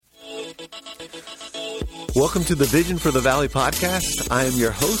Welcome to the Vision for the Valley podcast. I am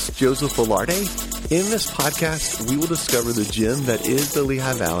your host, Joseph Velarde. In this podcast, we will discover the gem that is the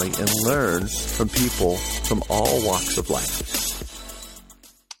Lehigh Valley and learn from people from all walks of life.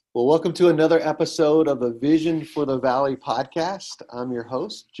 Well, welcome to another episode of the Vision for the Valley podcast. I'm your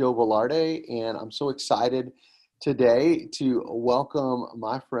host, Joe Velarde, and I'm so excited today to welcome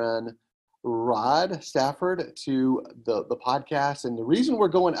my friend Rod Stafford to the podcast. And the reason we're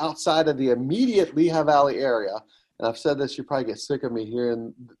going outside of the immediate Lehigh Valley area, and I've said this, you probably get sick of me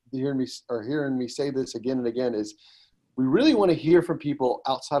hearing me say this again and again, is we really want to hear from people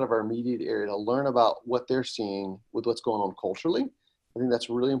outside of our immediate area to learn about what they're seeing with what's going on culturally. I think that's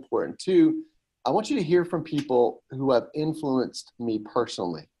really important. Two, I want you to hear from people who have influenced me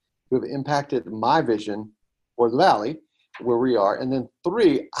personally, who have impacted my vision for the Valley, where we are. And then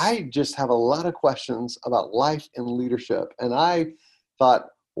three, I just have a lot of questions about life and leadership. And I thought,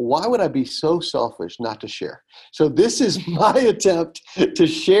 why would I be so selfish not to share? So this is my attempt to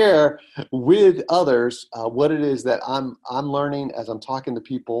share with others what it is that I'm learning as I'm talking to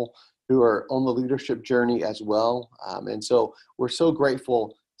people who are on the leadership journey as well. And so we're so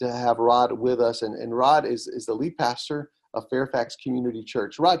grateful to have Rod with us. And Rod is the lead pastor of Fairfax Community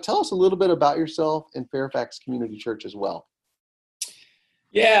Church. Rod, tell us a little bit about yourself and Fairfax Community Church as well.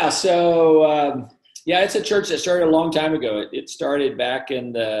 Yeah, so it's a church that started a long time ago. It started back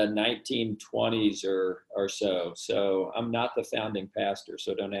in the 1920s or so. So I'm not the founding pastor,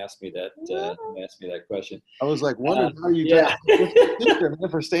 so don't ask me that question. I was like wondering how you got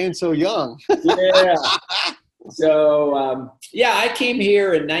for staying so young. Yeah. So, I came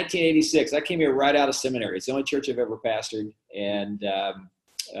here in 1986. I came here right out of seminary. It's the only church I've ever pastored, and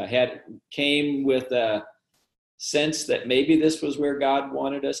came with a sense that maybe this was where God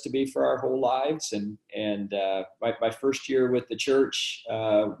wanted us to be for our whole lives. And my first year with the church,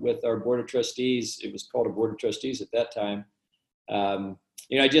 with our board of trustees, it was called a board of trustees at that time.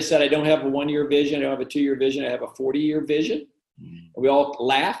 I just said, I don't have a 1-year vision. I don't have a 2-year vision. I have a 40-year vision. We all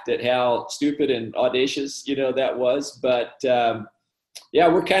laughed at how stupid and audacious, that was. But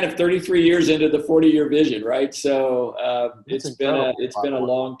we're kind of 33 years into the 40-year vision, right? So it's been a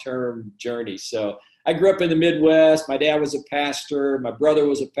long-term journey. So I grew up in the Midwest. My dad was a pastor. My brother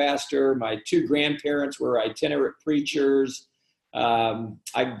was a pastor. My 2 grandparents were itinerant preachers.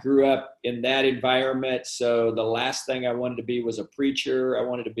 I grew up in that environment. So the last thing I wanted to be was a preacher. I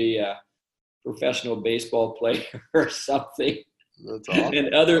wanted to be a professional baseball player or something. That's awesome.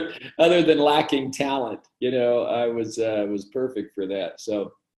 And other than lacking talent, I was perfect for that.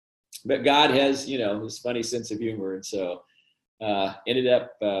 So, but God has, this funny sense of humor. And so, ended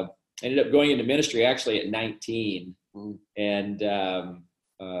up going into ministry actually at 19. And,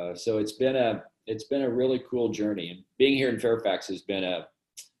 so it's been a really cool journey, and being here in Fairfax has been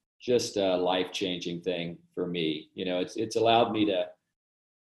just a life-changing thing for me. It's allowed me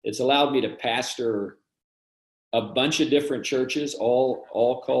to pastor a bunch of different churches,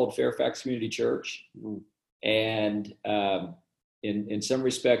 all called Fairfax Community Church. And in some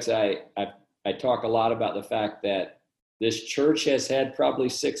respects, I talk a lot about the fact that this church has had probably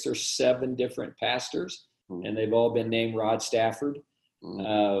 6 or 7 different pastors, and they've all been named Rod Stafford,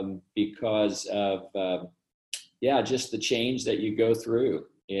 because of just the change that you go through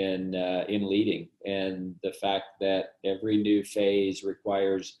in leading, and the fact that every new phase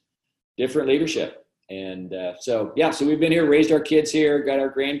requires different leadership. And so we've been here, raised our kids here, got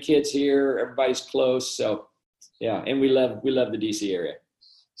our grandkids here, everybody's close. So and we love the DC area.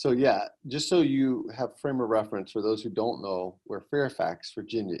 So just so you have frame of reference for those who don't know where Fairfax,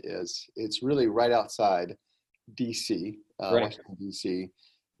 Virginia is, it's really right outside DC, Washington DC.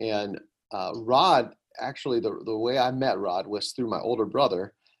 And Rod, actually the way I met Rod was through my older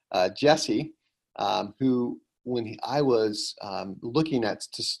brother, Jesse, who, when I was looking at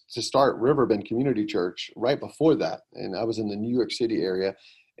to start Riverbend Community Church right before that, and I was in the New York City area,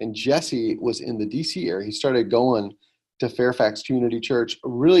 and Jesse was in the DC area. He started going to Fairfax Community Church,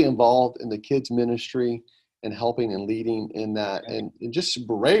 really involved in the kids ministry and helping and leading in that, and just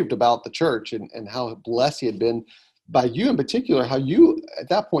raved about the church and how blessed he had been by you in particular, how you, at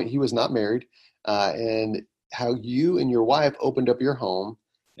that point, he was not married, and how you and your wife opened up your home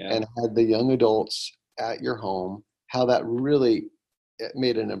and had the young adults at your home, how that really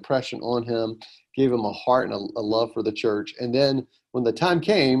made an impression on him, gave him a heart and a love for the church. And then when the time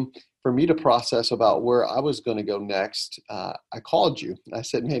came for me to process about where I was going to go next, I called you. I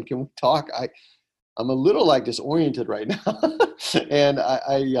said, man, can we talk? I'm a little disoriented right now. And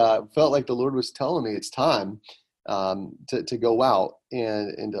I felt like the Lord was telling me it's time to go out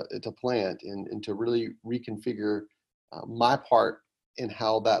and to plant and to really reconfigure my part in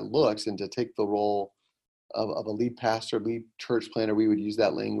how that looks, and to take the role of a lead pastor, lead church planner. We would use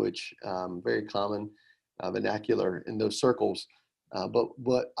that language, very common vernacular in those circles.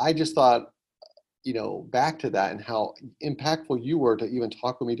 But I just thought, back to that and how impactful you were to even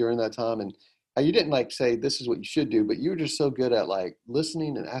talk with me during that time, and how you didn't like say this is what you should do, but you were just so good at like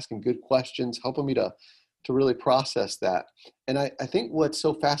listening and asking good questions, helping me to really process that. And I think what's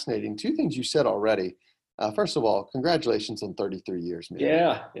so fascinating, two things you said already. First of all, congratulations on 33 years, man.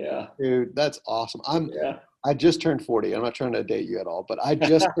 Yeah. Dude, that's awesome. Yeah. I just turned 40. I'm not trying to date you at all, but I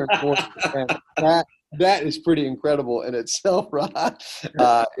just turned 40. And that is pretty incredible in itself, right?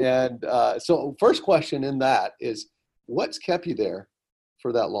 So first question in that is, what's kept you there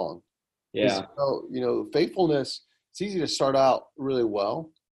for that long? Yeah. Faithfulness, it's easy to start out really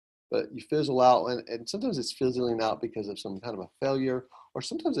well, but you fizzle out, and sometimes it's fizzling out because of some kind of a failure, or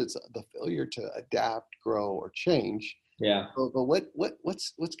sometimes it's the failure to adapt, grow, or change. Yeah. But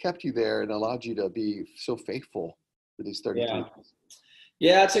what's kept you there and allowed you to be so faithful for these 33 years?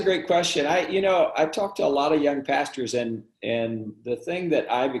 Yeah, that's a great question. I talked to a lot of young pastors, and the thing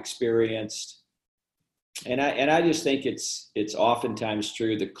that I've experienced, and I just think it's oftentimes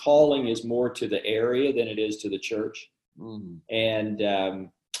true. The calling is more to the area than it is to the church. Mm. And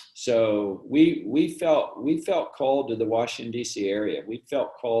so we felt called to the Washington D.C. area. We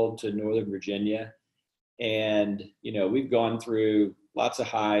felt called to Northern Virginia, and we've gone through lots of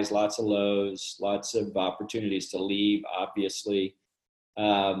highs, lots of lows, lots of opportunities to leave, obviously.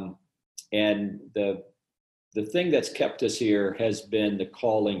 And the thing that's kept us here has been the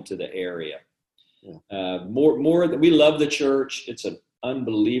calling to the area. Yeah. More than we love the church. It's an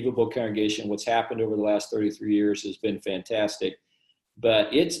unbelievable congregation. What's happened over the last 33 years has been fantastic, but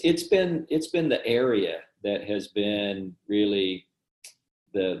it's been the area that has been really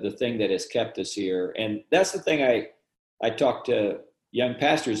the thing that has kept us here. And that's the thing I talk to young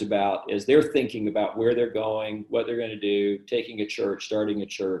pastors about, as they're thinking about where they're going, what they're going to do, taking a church, starting a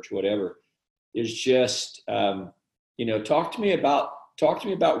church, whatever, is just, talk to me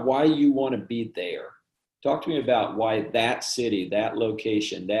about why you want to be there. Talk to me about why that city, that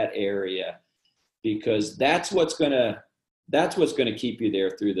location, that area, because that's what's going to keep you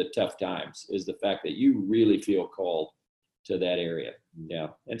there through the tough times, is the fact that you really feel called to that area. Yeah.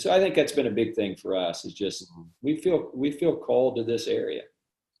 And so I think that's been a big thing for us, is just, we feel called to this area.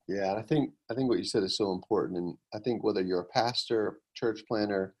 Yeah. I think what you said is so important. And I think whether you're a pastor, church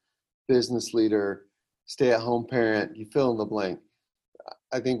planner, business leader, stay-at-home parent, you fill in the blank.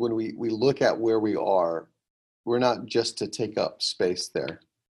 I think when we look at where we are, we're not just to take up space there.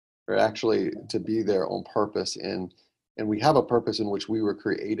 We're actually to be there on purpose. And we have a purpose in which we were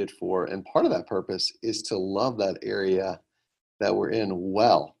created for. And part of that purpose is to love that area that we're in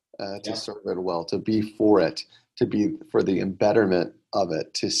well, to serve it well, to be for it, to be for the embetterment of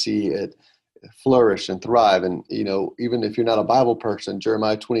it, to see it flourish and thrive. And, even if you're not a Bible person,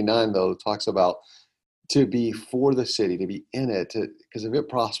 Jeremiah 29, though, talks about to be for the city, to be in it, because if it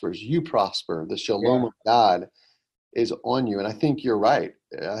prospers, you prosper. The shalom of God is on you. And I think you're right.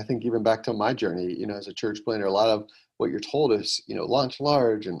 I think even back to my journey, as a church planner, a lot of what you're told is, launch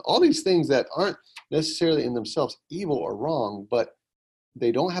large and all these things that aren't necessarily in themselves evil or wrong, but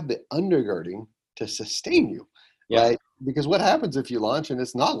they don't have the undergirding to sustain you. Yeah. Right? Because what happens if you launch and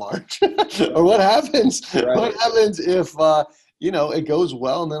it's not large? Or what happens? Right. What happens if it goes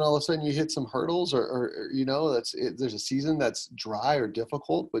well and then all of a sudden you hit some hurdles, or there's a season that's dry or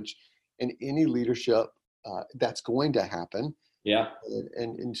difficult, which in any leadership that's going to happen. Yeah.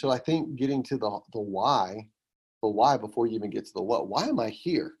 And so I think getting to the why before you even get to the what. Why am I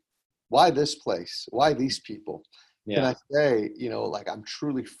here? Why this place? Why these people? Yeah. Can I say, I'm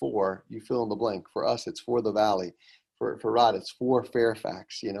truly for, you fill in the blank. For us, it's for the Valley. For Rod, it's for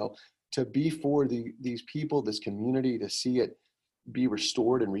Fairfax, to be for these people, this community, to see it be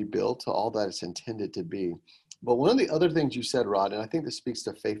restored and rebuilt to all that it's intended to be. But one of the other things you said, Rod, and I think this speaks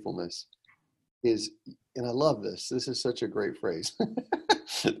to faithfulness, is, and I love this, this is such a great phrase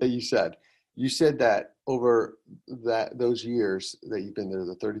that you said. You said that over those years that you've been there,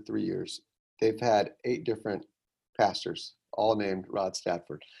 the 33 years, they've had 8 different pastors, all named Rod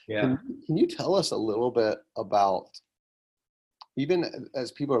Stafford. Yeah. Can you tell us a little bit about, even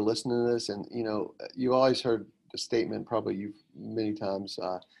as people are listening to this, and you always heard the statement, probably you've many times,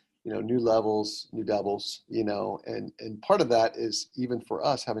 new levels, new devils, and part of that is even for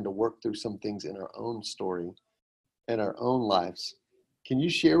us having to work through some things in our own story and our own lives. Can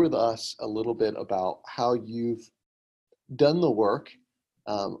you share with us a little bit about how you've done the work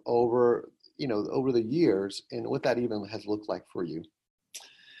over the years, and what that even has looked like for you?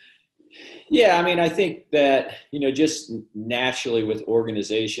 Yeah, I think that, just naturally with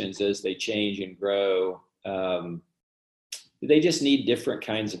organizations as they change and grow, they just need different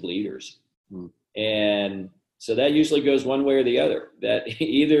kinds of leaders. Mm. And so that usually goes one way or the other, that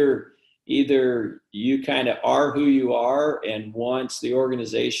either you kind of are who you are, and once the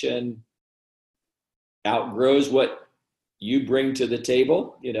organization outgrows what you bring to the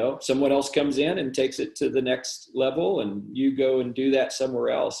table, someone else comes in and takes it to the next level, and you go and do that somewhere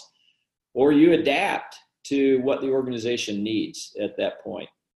else, or you adapt to what the organization needs at that point.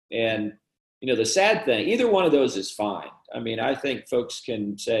 And the sad thing, either one of those is fine. I mean, I think folks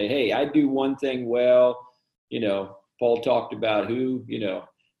can say, hey, I do one thing well. Paul talked about who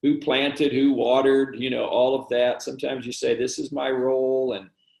planted, who watered, all of that. Sometimes you say, this is my role, and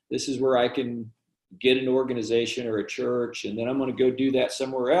this is where I can get an organization or a church, and then I'm going to go do that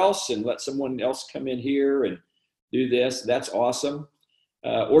somewhere else and let someone else come in here and do this. That's awesome.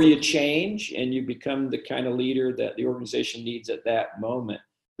 Or you change and you become the kind of leader that the organization needs at that moment.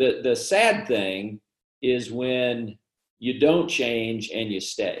 The sad thing is when you don't change and you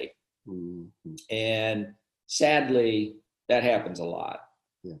stay. Mm-hmm. And sadly, that happens a lot.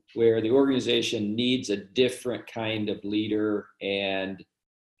 Yeah. Where the organization needs a different kind of leader, and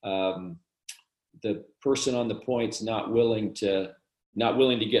the person on the point's not willing to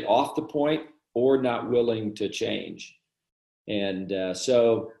get off the point, or not willing to change. And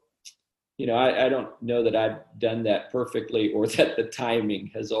so I don't know that I've done that perfectly, or that the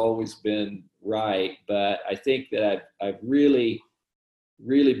timing has always been right, but I think that I've really,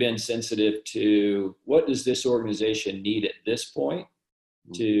 really been sensitive to what does this organization need at this point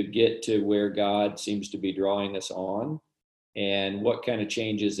to get to where God seems to be drawing us on, and what kind of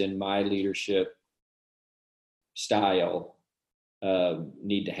changes in my leadership style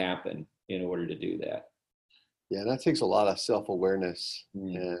need to happen in order to do that. Yeah, that takes a lot of self-awareness,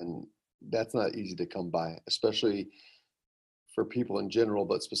 and that's not easy to come by, especially for people in general,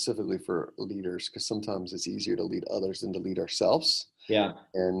 but specifically for leaders, because sometimes it's easier to lead others than to lead ourselves. Yeah.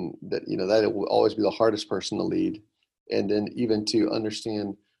 And that, that will always be the hardest person to lead. And then even to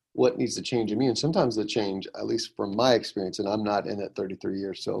understand what needs to change in me. And sometimes the change, at least from my experience, and I'm not in it 33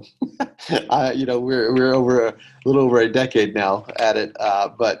 years, so we're over a little over a decade now at it.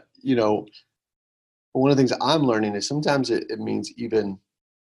 But one of the things I'm learning is sometimes it means even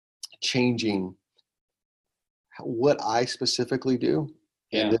changing what I specifically do,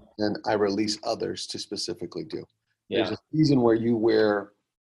 and then I release others to specifically do. Yeah. There's a season where you wear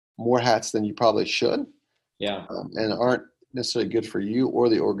more hats than you probably should, and aren't necessarily good for you or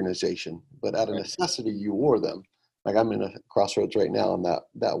the organization, but out of necessity you wore them. Like I'm in a crossroads right now in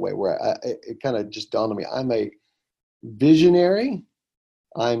that way, where it kind of just dawned on me, I'm a visionary,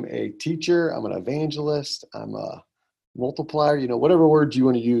 I'm a teacher, I'm an evangelist, I'm a multiplier, whatever words you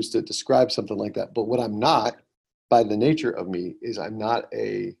want to use to describe something like that. But what I'm not, by the nature of me, is I'm not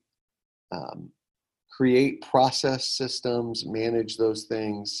a create process systems, manage those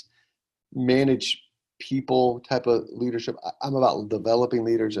things, manage people type of leadership. I'm about developing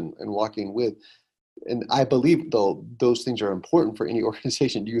leaders and walking with. And I believe, though, those things are important for any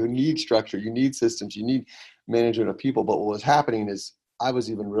organization. You need structure, you need systems, you need management of people. But what was happening is I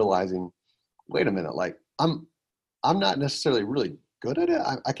was even realizing, wait a minute, like I'm not necessarily really good at it.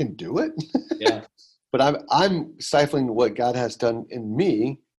 I can do it. Yeah. But I'm stifling what God has done in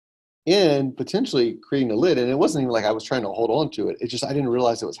me, and potentially creating a lid. And it wasn't even like I was trying to hold on to it. It's just I didn't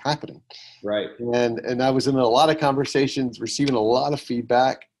realize it was happening. Right. And I was in a lot of conversations, receiving a lot of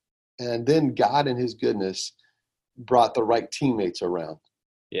feedback. And then God in his goodness brought the right teammates around.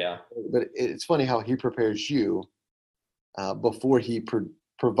 Yeah. But it's funny how he prepares you before he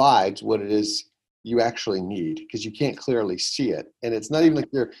provides what it is you actually need, because you can't clearly see it. And it's not even like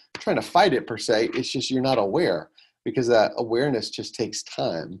you're trying to fight it per se. It's just you're not aware, because that awareness just takes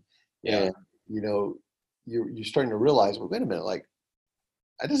time. Yeah. And, you're starting to realize, well, wait a minute, like,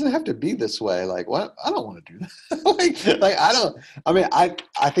 it doesn't have to be this way. Like, what? I don't want to do that.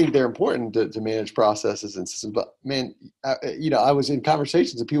 I think they're important to manage processes and systems, but man, I was in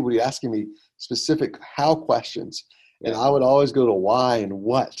conversations and people would be asking me specific how questions, and I would always go to why and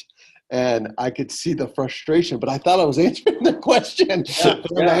what. And I could see the frustration, but I thought I was answering the question.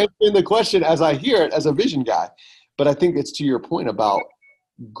 I'm answering the question as I hear it as a vision guy. But I think it's to your point about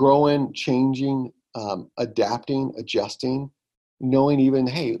growing, changing, adapting, adjusting, knowing even,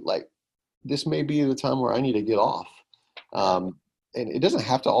 hey, like this may be the time where I need to get off. And it doesn't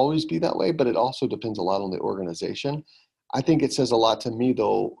have to always be that way, but it also depends a lot on the organization. I think it says a lot to me,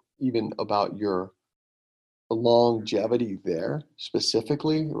 though, even about your longevity there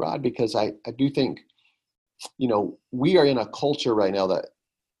specifically, Rod, because I do think, we are in a culture right now that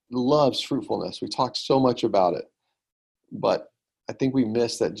loves fruitfulness. We talk so much about it, but I think we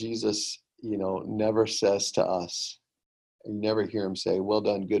miss that Jesus never says to us, you never hear him say, well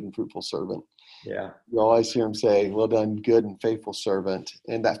done, good and fruitful servant. Yeah. You always hear him say, well done, good and faithful servant.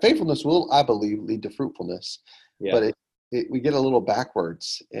 And that faithfulness will, I believe, lead to fruitfulness. Yeah. But we get a little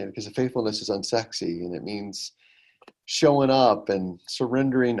backwards, and because the faithfulness is unsexy, and it means showing up and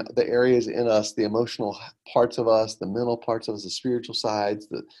surrendering the areas in us, the emotional parts of us, the mental parts of us, the spiritual sides,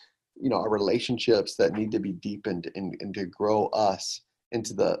 our relationships that need to be deepened and to grow us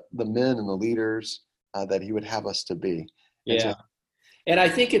into the men and the leaders that he would have us to be. Yeah. And I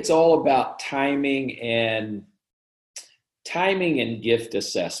think it's all about timing and gift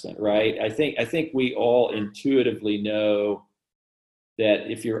assessment, right? I think we all intuitively know that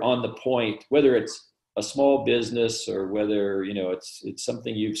if you're on the point, whether it's a small business or whether, it's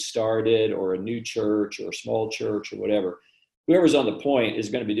something you've started or a new church or a small church or whatever, whoever's on the point is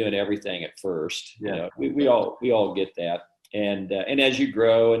going to be doing everything at first. Yeah. We all get that. And as you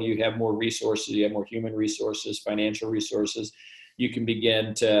grow and you have more resources, you have more human resources, financial resources, you can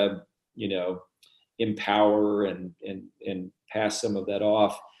begin to, empower and pass some of that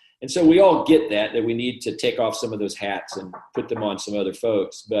off. And so we all get that we need to take off some of those hats and put them on some other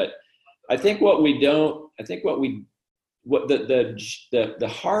folks. But I think the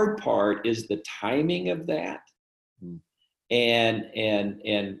hard part is the timing of that, and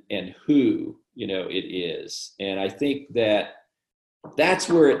who, it is. And I think that's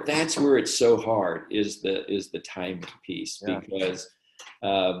where it's so hard is the timing piece, because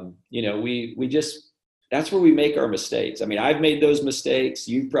we just, that's where we make our mistakes. I mean, I've made those mistakes.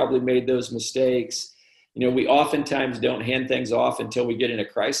 You've probably made those mistakes. We oftentimes don't hand things off until we get in a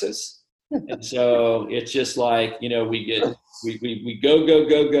crisis. And so it's just like, we go.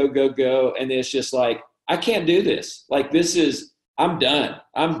 And then it's just like, I can't do this. Like, I'm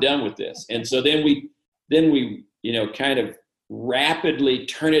done with this. And so then we kind of rapidly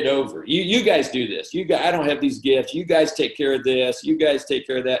turn it over. You guys do this. I don't have these gifts. You guys take care of this. You guys take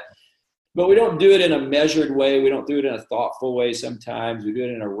care of that. But we don't do it in a measured way. We don't do it in a thoughtful way sometimes. We do it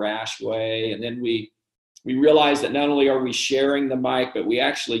in a rash way. And then we realize that not only are we sharing the mic, but we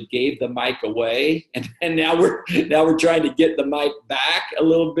actually gave the mic away. And now we're trying to get the mic back a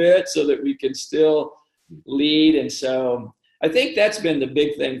little bit so that we can still lead. And so I think that's been the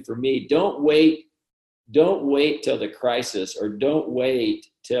big thing for me. Don't wait till the crisis, or don't wait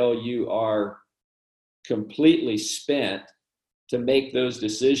till you are completely spent to make those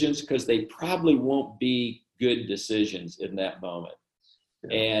decisions, because they probably won't be good decisions in that moment.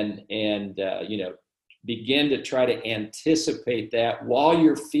 Yeah. And begin to try to anticipate that while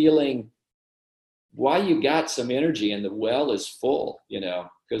you got some energy and the well is full,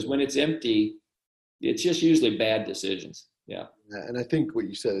 because when it's empty, it's just usually bad decisions. Yeah. And I think what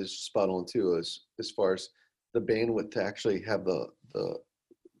you said is spot on too, as far as the bandwidth to actually have the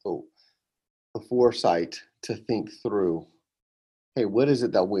foresight to think through, hey, what is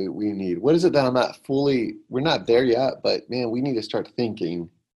it that we need? What is it that we're not there yet, but man, we need to start thinking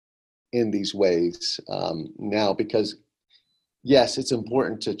in these ways now, because yes, it's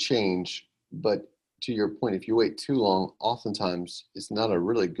important to change, but to your point, if you wait too long, oftentimes it's not a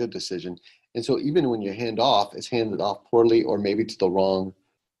really good decision. And so even when you hand off, it's handed off poorly, or maybe to the wrong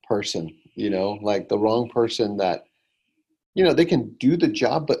person, like the wrong person that, they can do the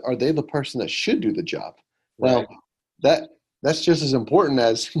job, but are they the person that should do the job? Right. Well, that's just as important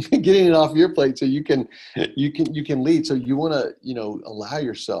as getting it off your plate so you can lead. So you want to, allow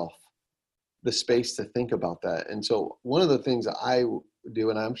yourself the space to think about that. And so one of the things I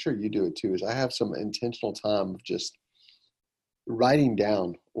do, and I'm sure you do it too, is I have some intentional time of just writing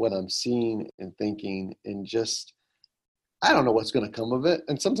down what I'm seeing and thinking, and just, I don't know what's going to come of it.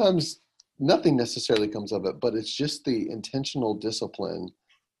 And sometimes nothing necessarily comes of it, but it's just the intentional discipline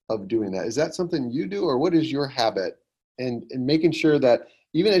of doing that. Is that something you do, or what is your habit? And making sure that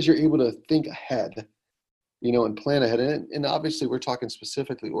even as you're able to think ahead, and plan ahead, and obviously we're talking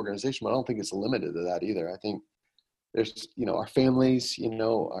specifically organization, but I don't think it's limited to that either. I think there's, our families,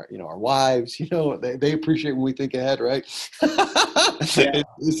 our wives, they appreciate when we think ahead, right? Yeah.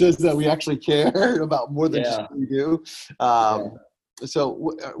 It says that we actually care about more than just what we do.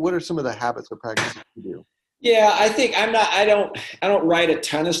 So what are some of the habits or practices you do? Yeah, I think I don't write a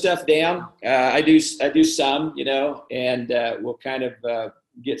ton of stuff down. I do some, and we'll kind of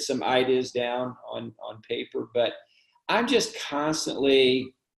get some ideas down on paper, but I'm just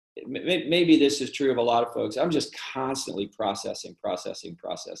constantly, maybe this is true of a lot of folks, I'm just constantly processing. That's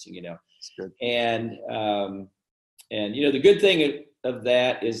good. And the good thing of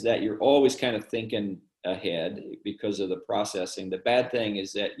that is that you're always kind of thinking ahead because of the processing. The bad thing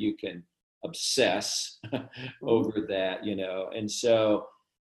is that you can obsess over that, and so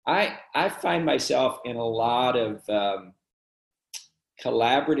I find myself in a lot of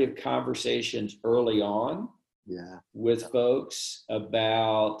collaborative conversations early on with folks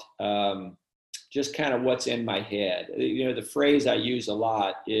about just kind of what's in my head. The phrase I use a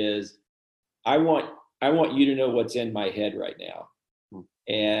lot is, I want you to know what's in my head right now.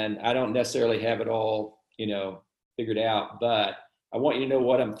 And I don't necessarily have it all, figured out, but I want you to know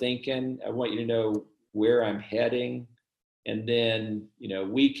what I'm thinking. I want you to know where I'm heading. And then,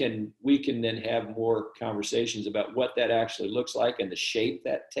 we can then have more conversations about what that actually looks like and the shape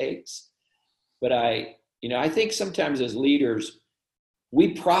that takes. But I think sometimes as leaders,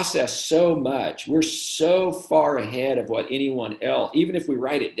 we process so much. We're so far ahead of what anyone else, even if we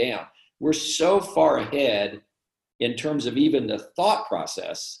write it down, we're so far ahead in terms of even the thought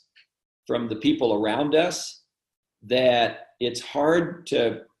process from the people around us that it's hard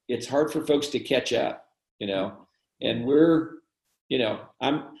for folks to catch up, and we're,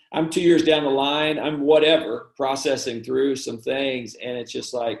 I'm 2 years down the line, I'm whatever, processing through some things. And it's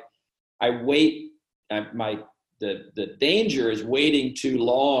just like, the danger is waiting too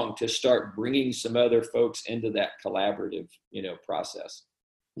long to start bringing some other folks into that collaborative, process.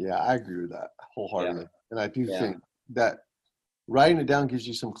 Yeah, I agree with that wholeheartedly. And I do think that writing it down gives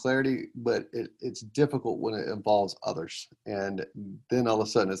you some clarity, but it's difficult when it involves others. And then all of a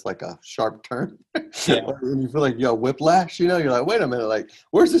sudden it's like a sharp turn. And you feel like you got whiplash, you're like, wait a minute, like,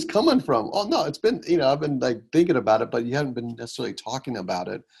 where's this coming from? Oh no, it's been, I've been like thinking about it, but you haven't been necessarily talking about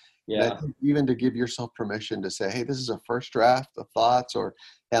it. Yeah. And I think even to give yourself permission to say, hey, this is a first draft of thoughts, or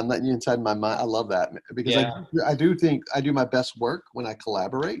hey, I'm letting you inside my mind. I love that, because I do think I do my best work when I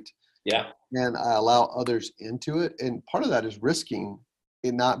collaborate. Yeah. And I allow others into it. And part of that is risking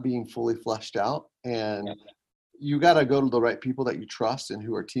it not being fully fleshed out. And you got to go to the right people that you trust and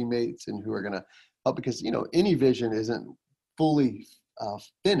who are teammates and who are going to help, because, any vision isn't fully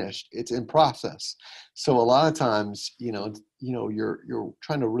finished. It's in process. So a lot of times, you're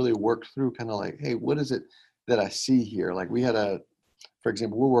trying to really work through kind of like, hey, what is it that I see here? Like we had for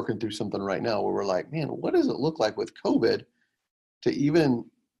example, we're working through something right now where we're like, man, what does it look like with COVID to even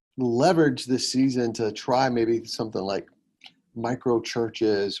leverage this season to try maybe something like micro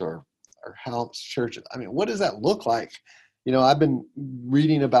churches or house churches? I mean, what does that look like? I've been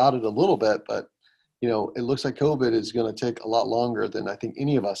reading about it a little bit, but it looks like COVID is going to take a lot longer than I think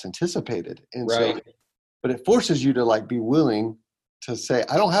any of us anticipated. And so, but it forces you to like be willing to say,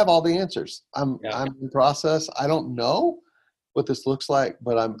 I don't have all the answers. I'm in process. I don't know what this looks like,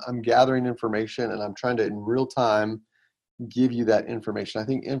 but I'm gathering information, and I'm trying to in real time give you that information. I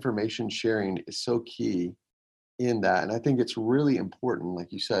think information sharing is so key in that. And I think it's really important,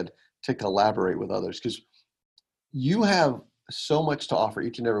 like you said, to collaborate with others, because you have so much to offer,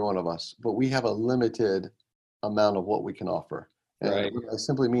 each and every one of us, but we have a limited amount of what we can offer. And what I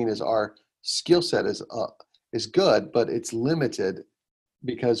simply mean is our skill set is good, but it's limited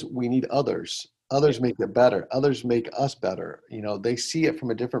because we need others. Others make it better. Others make us better. They see it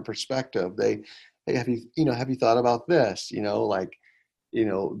from a different perspective. Hey, have you thought about this?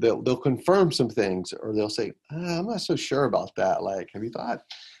 They'll confirm some things, or they'll say, I'm not so sure about that. Like, have you thought?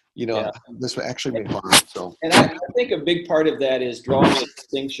 This would actually be hard. So, and I think a big part of that is drawing a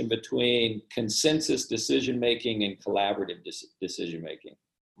distinction between consensus decision making and collaborative decision making,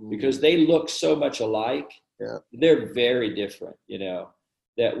 because they look so much alike. Yeah. They're very different.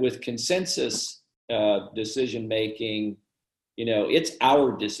 That with consensus decision making, it's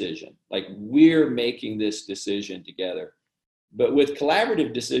our decision. Like, we're making this decision together. But with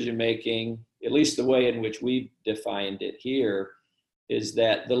collaborative decision making, at least the way in which we've defined it here, is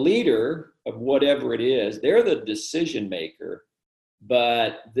that the leader of whatever it is, they're the decision maker,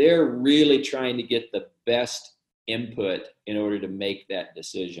 but they're really trying to get the best input in order to make that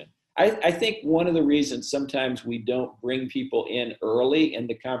decision. I think one of the reasons sometimes we don't bring people in early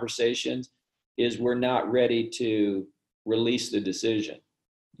into conversations is we're not ready to release the decision.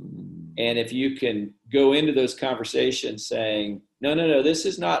 And if you can go into those conversations saying, no, this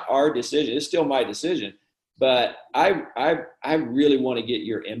is not our decision, it's still my decision, but I really want to get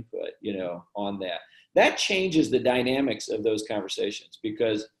your input, on that. That changes the dynamics of those conversations,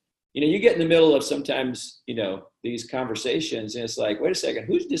 because, you get in the middle of sometimes, these conversations, and it's like, wait a second,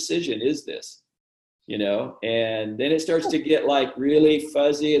 whose decision is this? And then it starts to get like really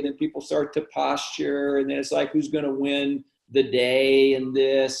fuzzy, and then people start to posture, and then it's like, who's going to win the day and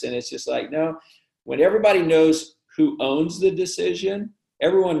this? And it's just like, no, when everybody knows who owns the decision,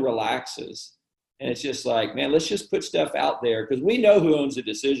 everyone relaxes. And it's just like, man, let's just put stuff out there because we know who owns the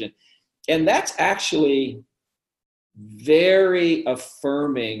decision. And that's actually very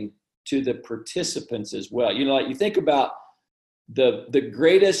affirming to the participants as well. Like you think about the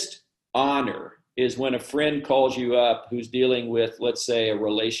greatest honor is when a friend calls you up who's dealing with, let's say, a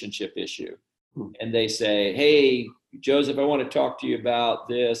relationship issue. And they say, hey, Joseph, I want to talk to you about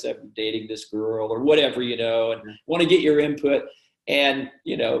this. I'm dating this girl or whatever, and want to get your input. And,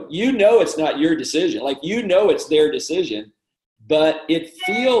 it's not your decision. Like, it's their decision, but it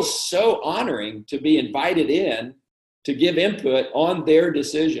feels so honoring to be invited in to give input on their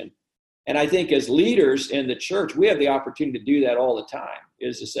decision. And I think as leaders in the church, we have the opportunity to do that all the time,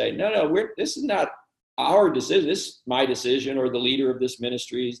 is to say, no, this is not our decision. This is my decision, or the leader of this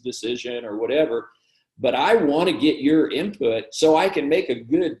ministry's decision, or whatever. But I want to get your input so I can make a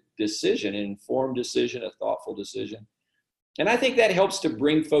good decision, an informed decision, a thoughtful decision. And I think that helps to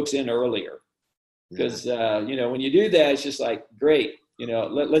bring folks in earlier. Because, when you do that, it's just like, great,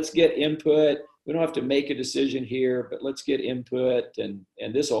 let's get input. We don't have to make a decision here, but let's get input, and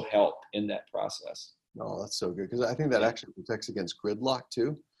this will help in that process. No, that's so good, because I think that actually protects against gridlock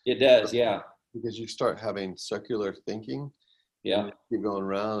too. It does, yeah. Because you start having circular thinking. Yeah. You keep going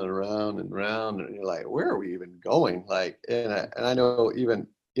round and around and round, and you're like, where are we even going? Like, and I know even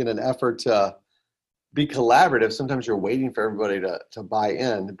in an effort to be collaborative, sometimes you're waiting for everybody to buy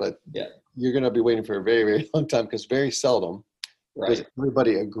in, but you're going to be waiting for a very, very long time, because very seldom does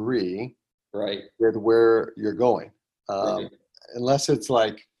everybody agree with where you're going. Unless it's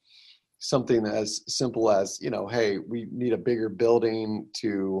like something as simple as, hey, we need a bigger building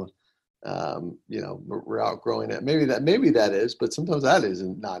to, we're outgrowing it. Maybe that is, but sometimes that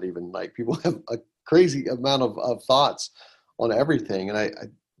isn't. Not even, like, people have a crazy amount of thoughts on everything. And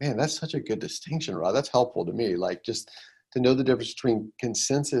man, that's such a good distinction, Rod. That's helpful to me. Like, just to know the difference between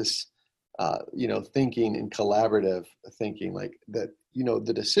consensus, thinking and collaborative thinking, like that,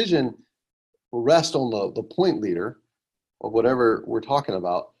 the decision will rest on the point leader of whatever we're talking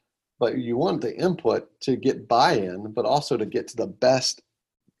about, but you want the input to get buy-in, but also to get to the best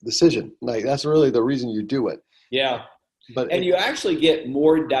decision. Like, that's really the reason you do it. Yeah. And you actually get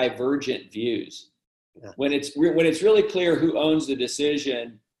more divergent views. Yeah. When it's really clear who owns the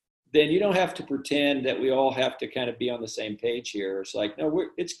decision, then you don't have to pretend that we all have to kind of be on the same page here. It's like, no,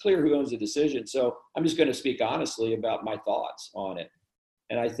 it's clear who owns the decision. So I'm just going to speak honestly about my thoughts on it.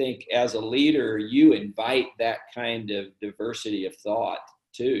 And I think as a leader, you invite that kind of diversity of thought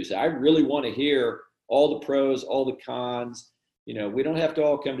too. So I really want to hear all the pros, all the cons. We don't have to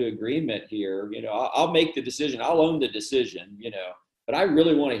all come to agreement here. I'll make the decision. I'll own the decision, but I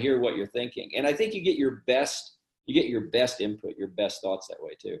really want to hear what you're thinking. And I think you get your best input, your best thoughts that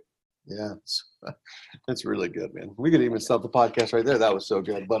way too. Yeah, that's really good, man. We could even stop the podcast right there. That was so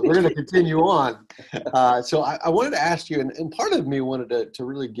good, but we're going to continue on. So I wanted to ask you, and part of me wanted to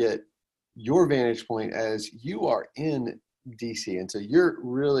really get your vantage point, as you are in DC. And so you're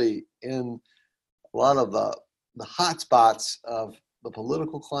really in a lot of the hot spots of the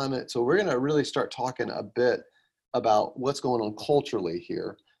political climate. So we're going to really start talking a bit about what's going on culturally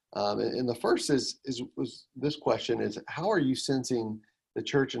here. And the first is this question is, how are you sensing the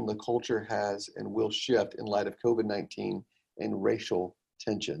church and the culture has and will shift in light of COVID-19 and racial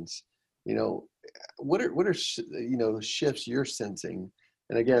tensions? What are shifts you're sensing?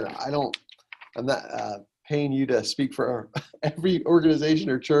 And again, I'm not paying you to speak for every organization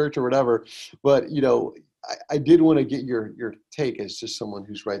or church or whatever, but I did want to get your take as just someone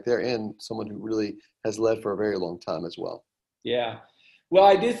who's right there and someone who really has led for a very long time as well. Yeah. Well,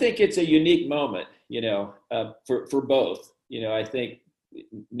 I do think it's a unique moment, for both. I think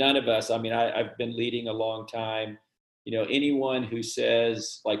none of us, I've been leading a long time. Anyone who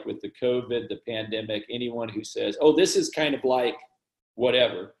says, like with the COVID, the pandemic, anyone who says, oh, this is kind of like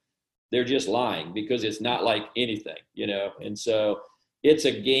whatever, they're just lying, because it's not like anything, And so it's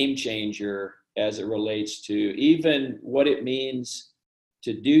a game changer as it relates to even what it means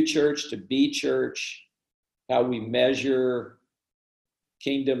to do church, to be church, how we measure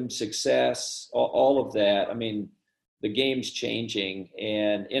kingdom success, all of that. The game's changing,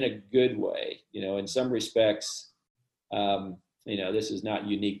 and in a good way. In some respects, this is not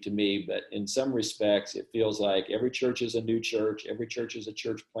unique to me, but in some respects, it feels like every church is a new church. Every church is a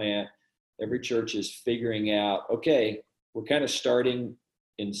church plant. Every church is figuring out, okay, we're kind of starting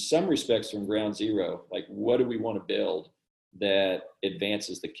in some respects from ground zero. Like, what do we want to build that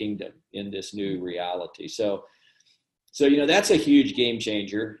advances the kingdom in this new reality? So that's a huge game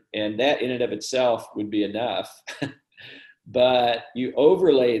changer, and that in and of itself would be enough. But you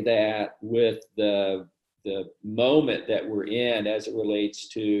overlay that with the moment that we're in as it relates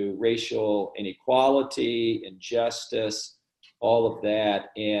to racial inequality, injustice, all of that.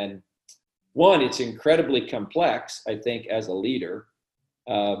 And one, it's incredibly complex, I think, as a leader.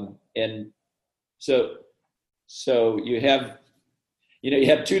 And so you have you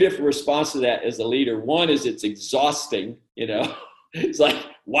have two different responses to that as a leader. One is it's exhausting, it's like,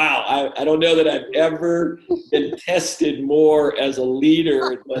 wow, I don't know that I've ever been tested more as a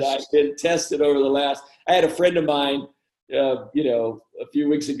leader than I've been tested over the last. I had a friend of mine, a few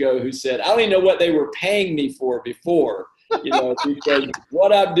weeks ago who said, I don't even know what they were paying me for before, because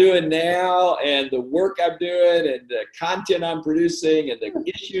what I'm doing now and the work I'm doing and the content I'm producing and the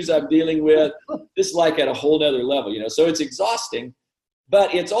issues I'm dealing with, this is like at a whole nother level, so it's exhausting,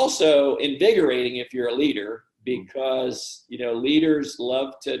 but it's also invigorating if you're a leader, because, leaders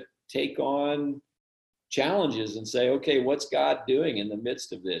love to take on challenges and say, okay, what's God doing in the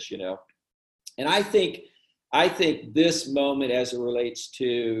midst of this, And I think this moment, as it relates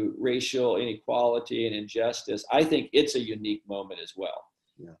to racial inequality and injustice, I think it's a unique moment as well.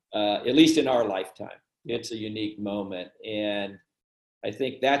 Yeah. At least in our lifetime, it's a unique moment. And I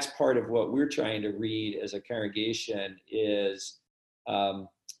think that's part of what we're trying to read as a congregation is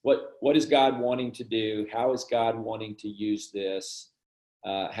what is God wanting to do? How is God wanting to use this?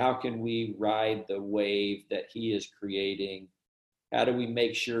 How can we ride the wave that he is creating? How do we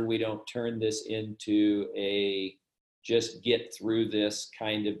make sure we don't turn this into a just get through this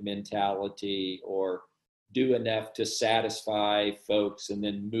kind of mentality, or do enough to satisfy folks and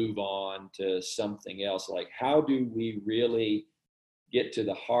then move on to something else? Like, how do we really get to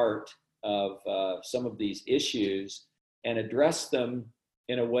the heart of some of these issues and address them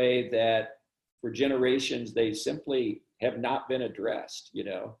in a way that for generations they simply have not been addressed,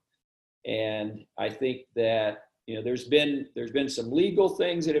 And I think that there's been some legal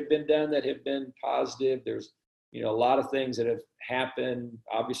things that have been done that have been positive. There's a lot of things that have happened,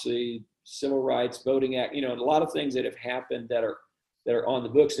 obviously Civil Rights, Voting Act, a lot of things that have happened that are on the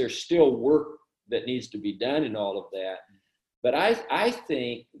books. There's still work that needs to be done in all of that. But I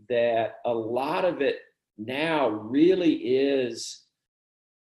think that a lot of it now really is,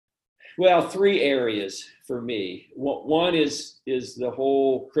 well, three areas for me. One is the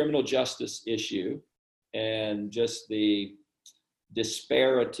whole criminal justice issue and just the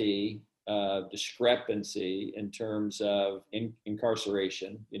disparity, discrepancy in terms of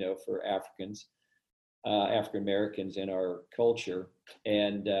incarceration, for African Americans in our culture.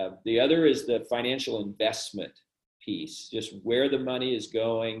 And the other is the financial investment piece, just where the money is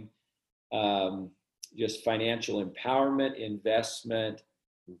going, just financial empowerment, investment.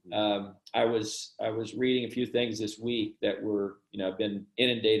 I was reading a few things this week that were, I've been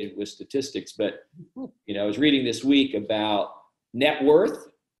inundated with statistics, but, I was reading this week about net worth.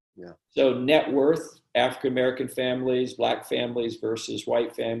 Yeah. So net worth, African-American families, Black families versus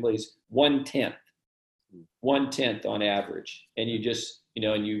white families, 1/10 on average. And you just,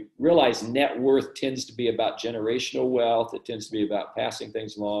 and you realize net worth tends to be about generational wealth. It tends to be about passing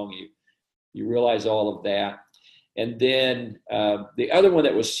things along. You realize all of that. And then the other one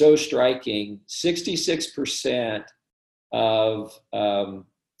that was so striking, 66% of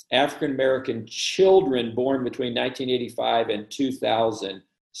African-American children born between 1985 and 2000,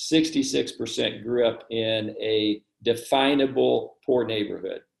 66% grew up in a definable poor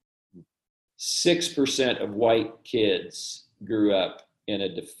neighborhood. 6% of white kids grew up in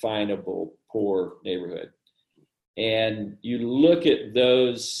a definable poor neighborhood. And you look at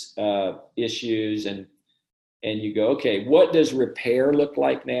those issues and you go, okay, what does repair look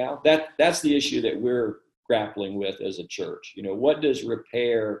like now? That's the issue that we're grappling with as a church. What does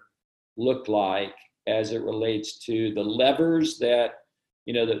repair look like as it relates to the levers that,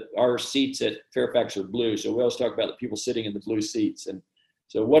 that our seats at Fairfax are blue. So we always talk about the people sitting in the blue seats. And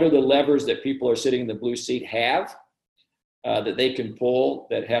so what are the levers that people are sitting in the blue seat have that they can pull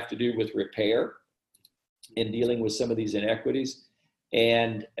that have to do with repair and dealing with some of these inequities?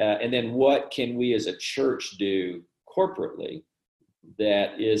 And then what can we as a church do corporately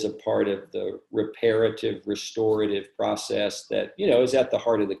that is a part of the reparative, restorative process that, is at the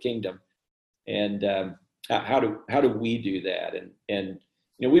heart of the kingdom? And how do we do that? And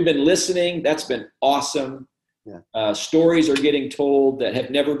we've been listening. That's been awesome. Yeah. Stories are getting told that have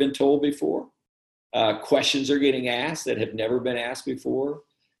never been told before. Questions are getting asked that have never been asked before.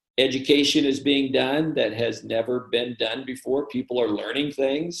 Education is being done that has never been done before. People are learning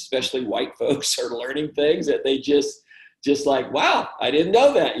things, especially white folks are learning things that they just like, wow, I didn't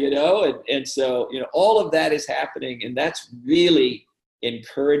know that, and so, all of that is happening, and that's really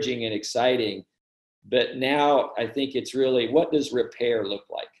encouraging and exciting. But now I think it's really, what does repair look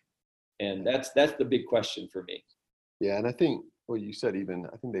like? And that's the big question for me. Yeah. And I think what you said,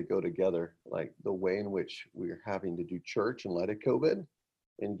 I think they go together, like the way in which we're having to do church in light of COVID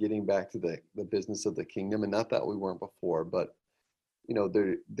and getting back to the business of the kingdom. And not that we weren't before, but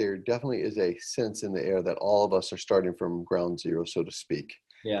there definitely is a sense in the air that all of us are starting from ground zero, so to speak.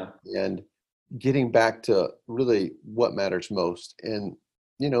 Yeah. And getting back to really what matters most. And,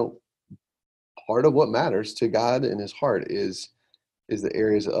 part of what matters to God in his heart is the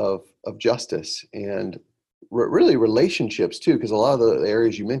areas of justice and really relationships too, because a lot of the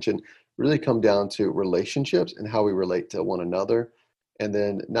areas you mentioned really come down to relationships and how we relate to one another, and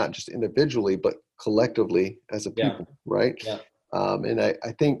then not just individually but collectively as a Yeah. people, right? Yeah. And I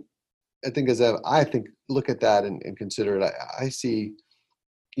think as I think look at that and consider it, I see,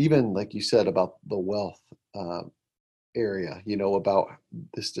 even like you said about the wealth area, about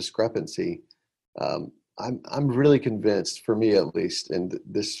this discrepancy. I'm really convinced, for me at least, and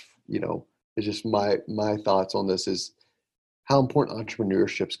this, is just my thoughts on this, is how important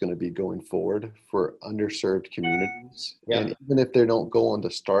entrepreneurship is going to be going forward for underserved communities. Yeah. And even if they don't go on to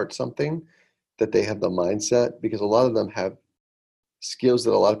start something, that they have the mindset, because a lot of them have skills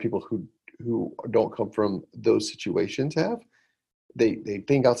that a lot of people who don't come from those situations have. They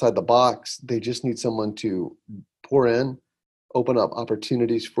think outside the box. They just need someone to pour in, open up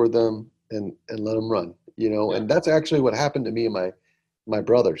opportunities for them, and let them run. Yeah. And that's actually what happened to me and my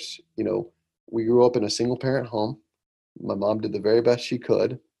brothers. We grew up in a single parent home. My mom did the very best she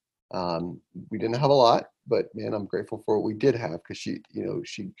could. We didn't have a lot, but man, I'm grateful for what we did have, because she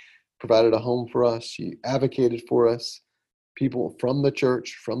provided a home for us. She advocated for us. People from the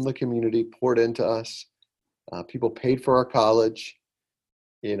church, from the community, poured into us. People paid for our college.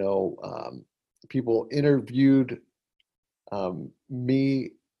 People interviewed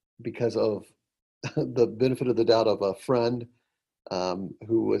me because of the benefit of the doubt of a friend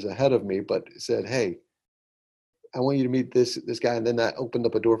who was ahead of me, but said, "Hey, I want you to meet this guy." And then that opened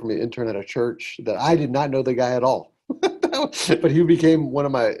up a door for me to intern at a church that I did not know the guy at all, but he became one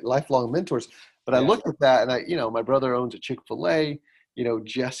of my lifelong mentors. But I looked at that, and my brother owns a Chick-fil-A.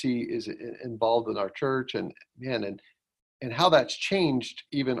 Jesse is involved in our church, and man, and how that's changed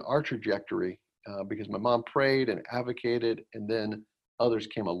even our trajectory, because my mom prayed and advocated, and then others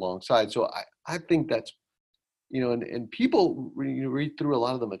came alongside. So I think that's, and people, when you read through a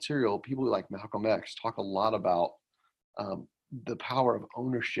lot of the material, people like Malcolm X talk a lot about the power of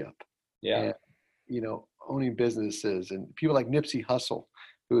ownership. Yeah. And, owning businesses, and people like Nipsey Hussle,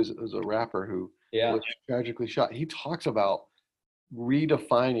 who is a rapper who was tragically shot. He talks about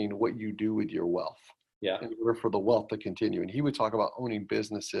redefining what you do with your wealth. Yeah. In order for the wealth to continue. And he would talk about owning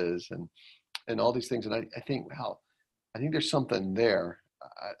businesses and all these things. And I think, wow, I think there's something there.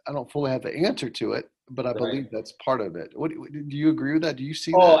 I don't fully have the answer to it, but I believe that's part of it. Do you agree with that? Do you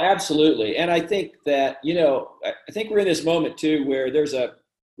see that? Oh, absolutely. And I think that, I think we're in this moment too, where there's a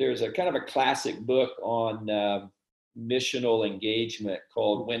kind of a classic book on missional engagement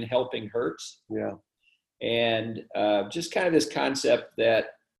called When Helping Hurts. Yeah. And just kind of this concept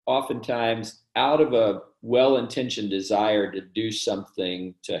that oftentimes out of a well-intentioned desire to do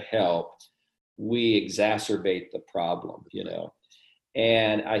something to help, we exacerbate the problem,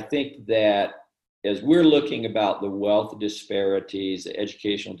 And I think that as we're looking about the wealth disparities, the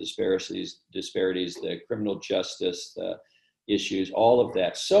educational disparities, the criminal justice, the issues, all of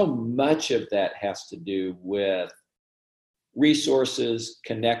that, so much of that has to do with resources,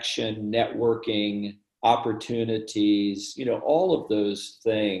 connection, networking, opportunities, all of those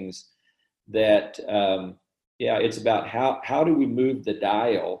things that, it's about how do we move the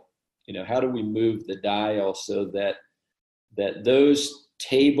dial, how do we move the dial so that those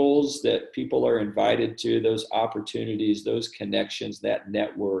tables that people are invited to, those opportunities, those connections, that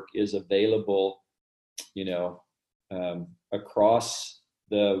network is available, across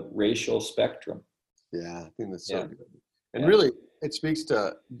the racial spectrum. Yeah, I think that's so good. And really, it speaks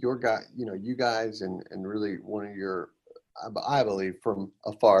to your guy, you guys, and really one of your, I believe from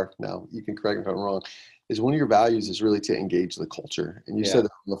afar, now you can correct me if I'm wrong, is one of your values is really to engage the culture. And you said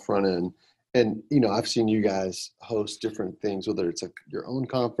that on the front end. And, I've seen you guys host different things, whether it's your own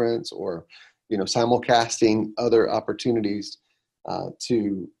conference or, simulcasting other opportunities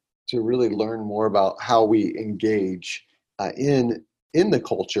to really learn more about how we engage in the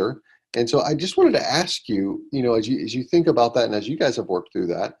culture. And so I just wanted to ask you, as you think about that, and as you guys have worked through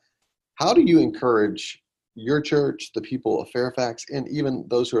that, how do you encourage your church, the people of Fairfax, and even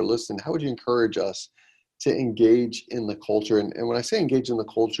those who are listening, how would you encourage us to engage in the culture? And when I say engage in the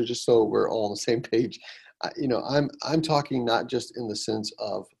culture, just so we're all on the same page, I'm talking not just in the sense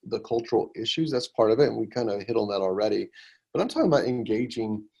of the cultural issues, that's part of it, and we kind of hit on that already, but I'm talking about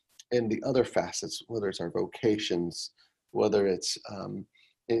engaging in the other facets, whether it's our vocations, whether it's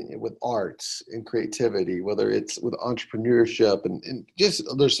with arts and creativity, whether it's with entrepreneurship, and just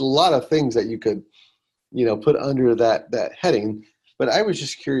there's a lot of things that you could put under that heading. But I was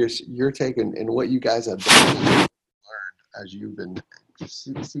just curious, your take and what you guys have learned as you've been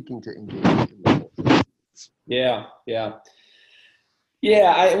seeking to engage in the culture. Yeah.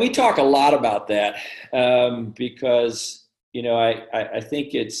 We talk a lot about that because I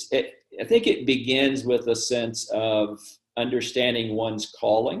think I think it begins with a sense of understanding one's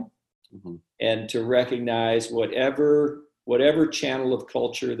calling, mm-hmm. and to recognize whatever channel of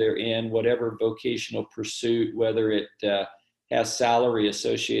culture they're in, whatever vocational pursuit, whether it has salary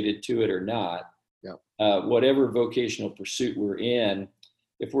associated to it or not, whatever vocational pursuit we're in,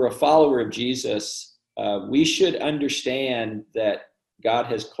 if we're a follower of Jesus, we should understand that God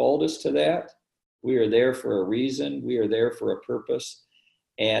has called us to that. We are there for a reason. We are there for a purpose.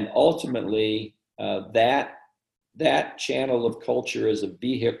 And ultimately, that channel of culture is a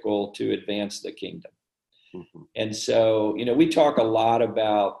vehicle to advance the kingdom. Mm-hmm. And so, we talk a lot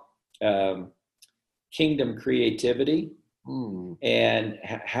about kingdom creativity. Mm. And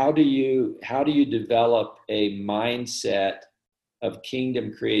how do you develop a mindset of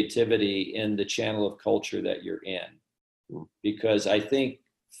kingdom creativity in the channel of culture that you're in? Mm. Because I think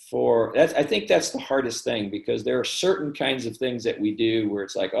that's the hardest thing, because there are certain kinds of things that we do where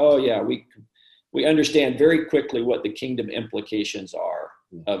it's like, oh yeah, we understand very quickly what the kingdom implications are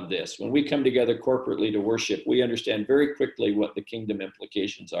of this. When we come together corporately to worship, we understand very quickly what the kingdom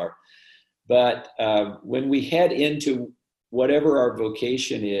implications are. But when we head into whatever our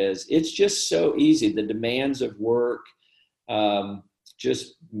vocation is, it's just so easy. The demands of work,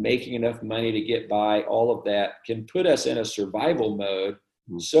 just making enough money to get by, all of that can put us in a survival mode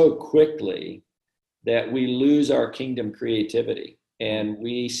so quickly that we lose our kingdom creativity, and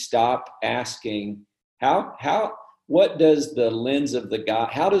we stop asking how does the lens of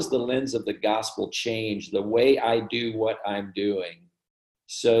the gospel change the way I do what I'm doing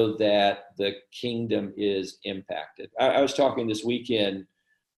so that the kingdom is impacted. I was talking this weekend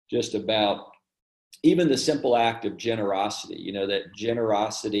just about even the simple act of generosity, that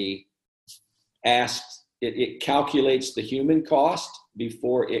generosity it calculates the human cost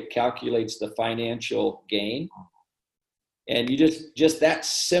before it calculates the financial gain. And you just that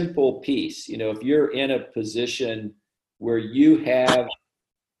simple piece, if you're in a position where you have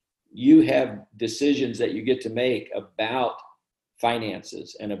decisions that you get to make about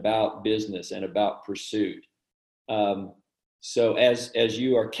finances and about business and about pursuit. So as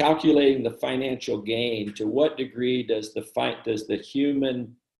you are calculating the financial gain, to what degree does the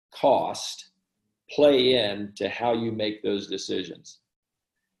human cost play in to how you make those decisions?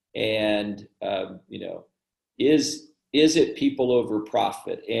 And is it people over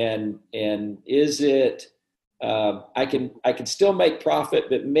profit? And is it I can still make profit,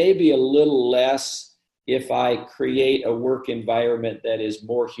 but maybe a little less if I create a work environment that is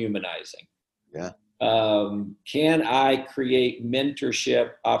more humanizing? Yeah. Can I create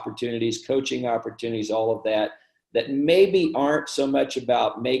mentorship opportunities, coaching opportunities, all of that maybe aren't so much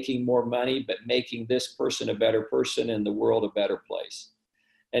about making more money, but making this person a better person and the world a better place?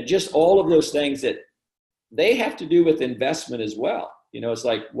 And just all of those things that they have to do with investment as well. It's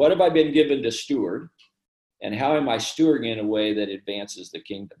like, what have I been given to steward, and how am I stewarding in a way that advances the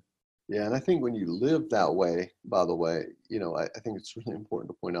kingdom? Yeah, and I think when you live that way, by the way, I think it's really important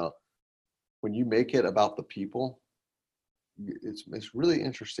to point out, when you make it about the people, it's really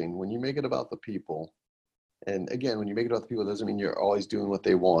interesting. When you make it about the people, and again, when you make it about the people, it doesn't mean you're always doing what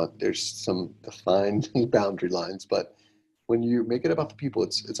they want. There's some defined boundary lines, but when you make it about the people,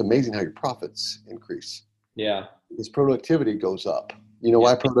 it's amazing how your profits increase. Yeah. Because productivity goes up.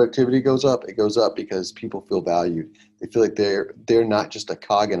 Why productivity goes up? It goes up because people feel valued. They feel like they're not just a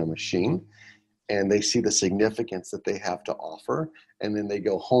cog in a machine, and they see the significance that they have to offer, and then they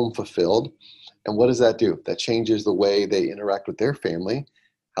go home fulfilled. And what does that do? That changes the way they interact with their family,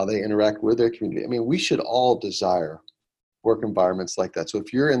 how they interact with their community. I mean, we should all desire work environments like that. So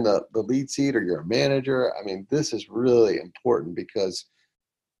if you're in the lead seat or you're a manager, I mean, this is really important, because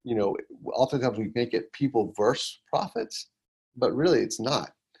oftentimes we make it people versus profits, but really it's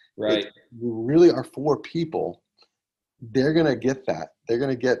not. Right. You really are for people. They're going to get that. They're going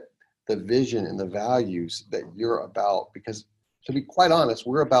to get the vision and the values that you're about, because to be quite honest,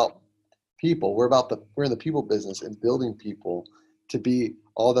 we're about people. We're in the people business, and building people to be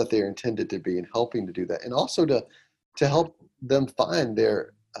all that they're intended to be, and helping to do that. And also to help them find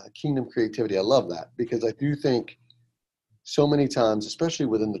their kingdom creativity. I love that, because I do think so many times, especially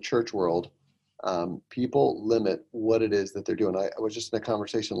within the church world, people limit what it is that they're doing. I was just in a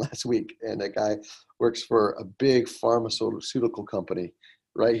conversation last week, and a guy works for a big pharmaceutical company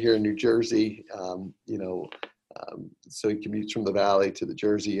right here in New Jersey. So he commutes from the Valley to the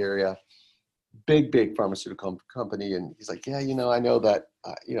Jersey area, big pharmaceutical company. And he's like, yeah, I know that,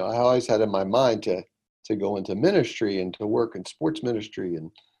 I always had in my mind to go into ministry and to work in sports ministry.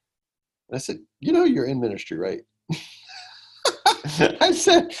 And I said, you're in ministry, right? I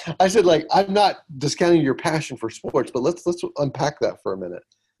said, like, I'm not discounting your passion for sports, but let's unpack that for a minute.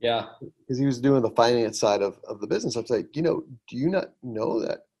 Yeah. Because he was doing the finance side of the business. I was like, do you not know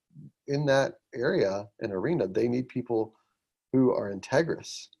that in that area and arena, they need people who are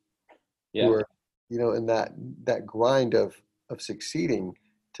integrous, who are, in that grind of succeeding,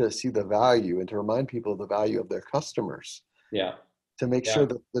 to see the value and to remind people of the value of their customers. Yeah. To make sure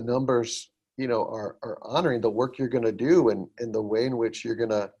that the numbers, are honoring the work you're going to do and the way in which you're going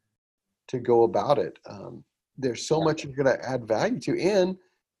to go about it. There's so much you're going to add value to, and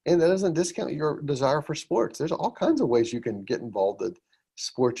that doesn't discount your desire for sports. There's all kinds of ways you can get involved in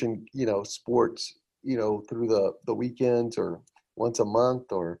sports and, sports, through the weekends or once a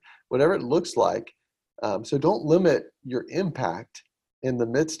month or whatever it looks like. So don't limit your impact in the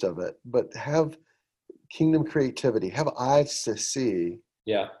midst of it, but have kingdom creativity, have eyes to see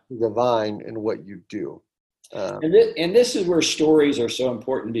the divine in what you do. And this is where stories are so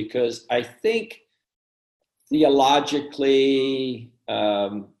important, because I think theologically,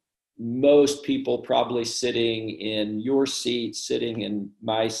 most people probably sitting in your seats, sitting in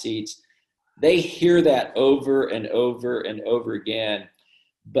my seats, they hear that over and over and over again.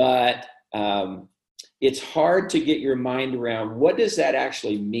 But it's hard to get your mind around, what does that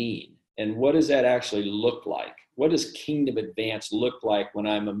actually mean? And what does that actually look like? What does kingdom advance look like when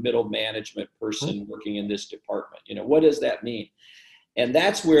I'm a middle management person working in this department? What does that mean? And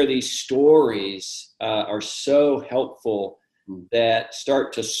that's where these stories are so helpful, that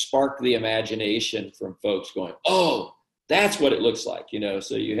start to spark the imagination from folks going, oh, that's what it looks like.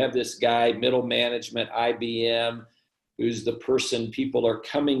 So you have this guy, middle management, IBM, who's the person people are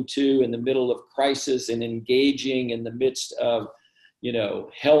coming to in the middle of crisis and engaging in the midst of,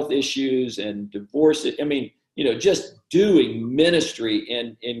 health issues and divorce. I mean, just doing ministry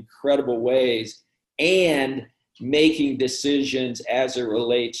in incredible ways and making decisions as it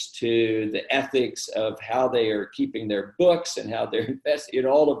relates to the ethics of how they are keeping their books and how they're investing in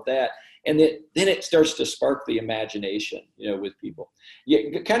all of that. And then it starts to spark the imagination, with people.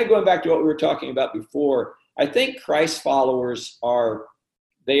 Kind of going back to what we were talking about before, I think Christ followers are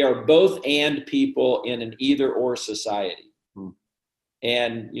both and people in an either or society.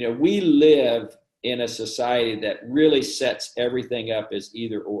 And, we live in a society that really sets everything up as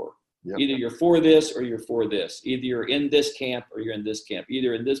either or. Yep. Either you're for this or you're for this. Either you're in this camp or you're in this camp.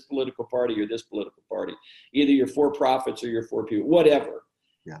 Either in this political party or this political party. Either you're for profits or you're for people, whatever.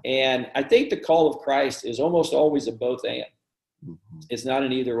 Yeah. And I think the call of Christ is almost always a both and. It's not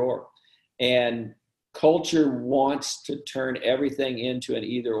an either or. And culture wants to turn everything into an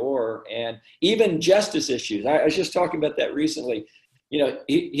either or, and even justice issues. I was just talking about that recently.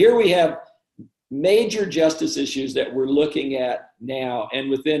 Here we have major justice issues that we're looking at now, and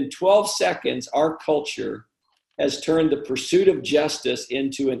within 12 seconds, our culture has turned the pursuit of justice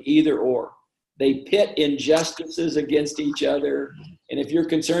into an either or. They pit injustices against each other, and if you're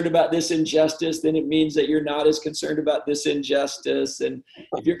concerned about this injustice, then it means that you're not as concerned about this injustice, and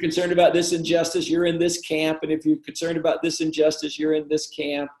if you're concerned about this injustice, you're in this camp, and if you're concerned about this injustice, you're in this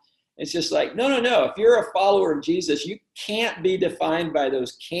camp. It's just like, no. If you're a follower of Jesus, you can't be defined by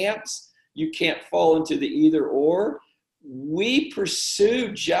those camps. You can't fall into the either or. We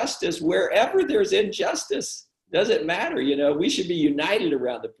pursue justice wherever there's injustice. Doesn't matter. We should be united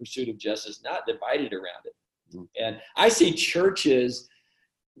around the pursuit of justice, not divided around it. And I see churches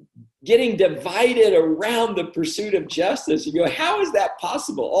getting divided around the pursuit of justice. You go, how is that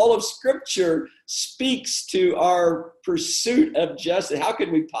possible? All of Scripture speaks to our pursuit of justice. How could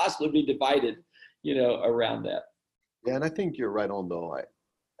we possibly be divided, around that? Yeah, and I think you're right on, though.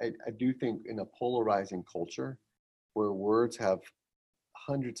 I do think in a polarizing culture where words have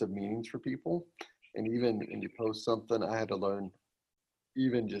hundreds of meanings for people, and even when you post something, I had to learn,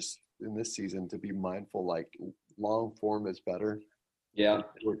 even just in this season, to be mindful, like long form is better. Yeah.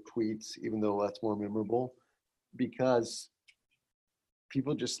 Or tweets, even though that's more memorable, because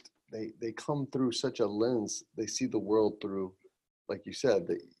people just, they come through such a lens. They see the world through, like you said,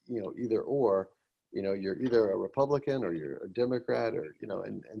 that, either or, you're either a Republican or you're a Democrat, or,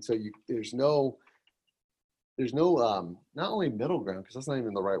 and so there's no not only middle ground, because that's not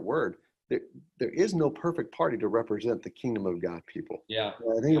even the right word. There is no perfect party to represent the kingdom of God people. Yeah.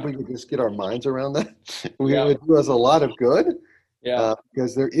 I think if we could just get our minds around that, we would do us a lot of good. Yeah.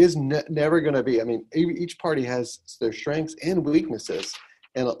 Because there is never going to be, each party has their strengths and weaknesses.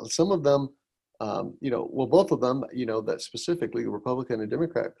 And some of them, both of them, that specifically the Republican and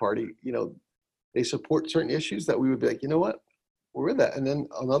Democrat Party, they support certain issues that we would be like, you know what, we're with that. And then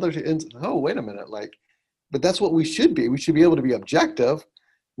on other ends, oh, wait a minute, like, but that's what we should be. We should be able to be objective,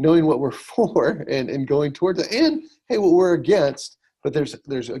 knowing what we're for and going towards it, and hey, what we're against. But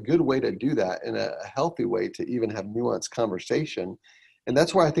there's a good way to do that, and a healthy way to even have nuanced conversation. And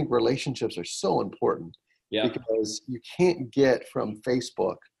that's why I think relationships are so important. Yeah. Because you can't get from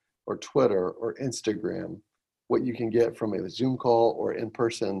Facebook or Twitter or Instagram what you can get from a Zoom call or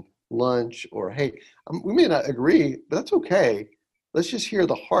in-person lunch, or, hey, we may not agree, but that's okay. Let's just hear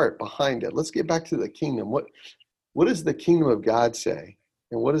the heart behind it. Let's get back to the kingdom. What does the kingdom of God say?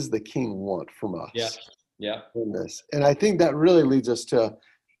 And what does the king want from us? Yeah. In this? And I think that really leads us to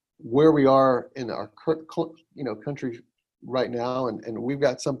where we are in our country right now. And we've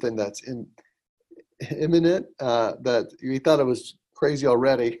got something that's imminent that we thought it was crazy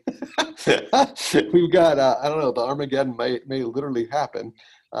already. We've got, I don't know, the Armageddon may literally happen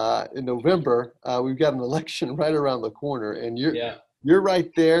in November. We've got an election right around the corner, and you're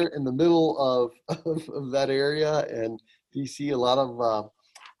right there in the middle of that area. And you see a lot of,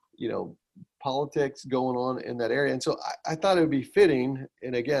 politics going on in that area. And so I thought it would be fitting.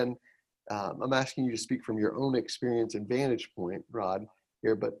 And again, I'm asking you to speak from your own experience and vantage point, Rod,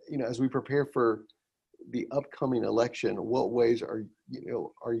 here. But, as we prepare for the upcoming election, what ways are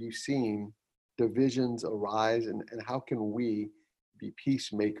you seeing divisions arise, and how can we be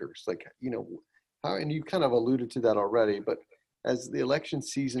peacemakers? Like, how, and you kind of alluded to that already, but as the election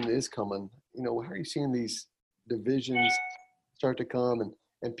season is coming, how are you seeing these divisions start to come?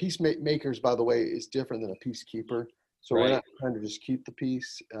 And peacemakers, by the way, is different than a peacekeeper. So We're not trying to just keep the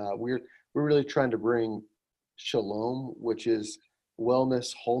peace. We're really trying to bring shalom, which is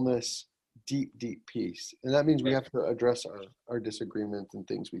wellness, wholeness, deep peace. And that means we have to address our disagreements and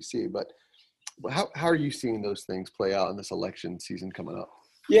things we see. But how are you seeing those things play out in this election season coming up?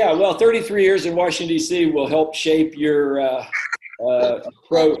 Yeah, well, 33 years in Washington, D.C. will help shape your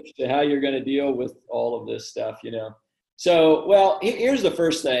approach to how you're going to deal with all of this stuff, So, well, here's the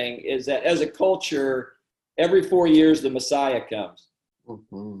first thing, is that as a culture, every 4 years, the Messiah comes.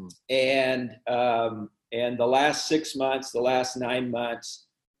 Mm-hmm. And the last 6 months, the last 9 months,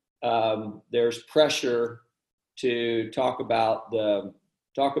 there's pressure to talk about the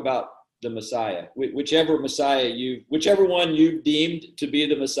Messiah, whichever one you've deemed to be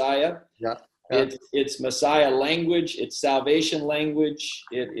the Messiah. Yeah. It's Messiah language. It's salvation language.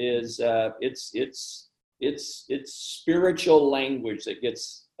 It's spiritual language that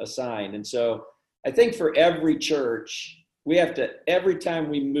gets assigned. And so I think for every church, we have to, every time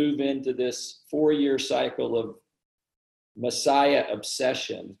we move into this 4-year cycle of Messiah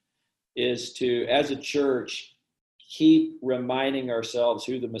obsession, is to, as a church, keep reminding ourselves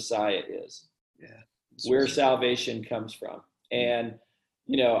who the Messiah is, where salvation comes from. And,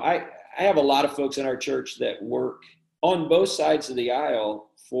 I have a lot of folks in our church that work on both sides of the aisle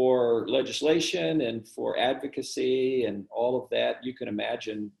for legislation and for advocacy and all of that. You can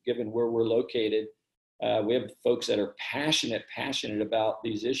imagine, given where we're located, we have folks that are passionate about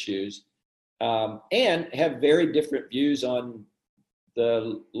these issues, and have very different views on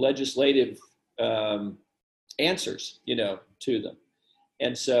the legislative answers, to them.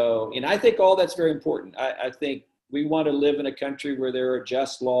 And so, I think all that's very important. I think we want to live in a country where there are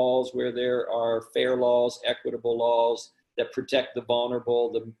just laws, where there are fair laws, equitable laws that protect the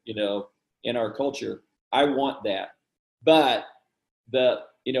vulnerable, in our culture. I want that. But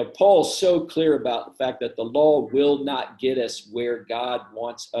Paul's so clear about the fact that the law will not get us where God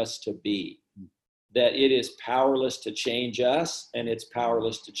wants us to be, that it is powerless to change us, and it's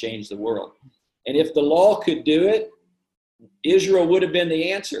powerless to change the world. And if the law could do it, Israel would have been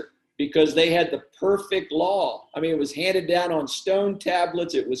the answer, because they had the perfect law. I mean, it was handed down on stone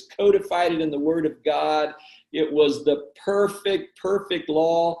tablets. It was codified in the Word of God. It was the perfect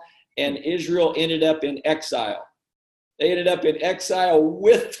law, and Israel ended up in exile. They ended up in exile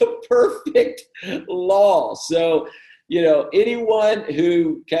with the perfect law. So, anyone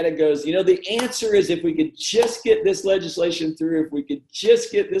who kind of goes, the answer is, if we could just get this legislation through, if we could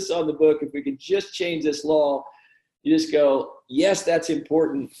just get this on the book, if we could just change this law, you just go, yes, that's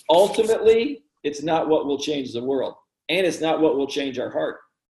important. Ultimately, it's not what will change the world, and it's not what will change our heart.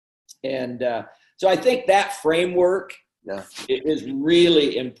 And so I think that framework is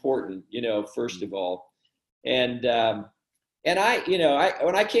really important, first of all. And I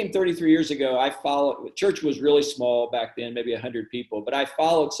when I came 33 years ago, I followed, church was really small back then, maybe 100 people, but I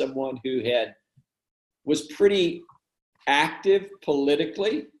followed someone who was pretty active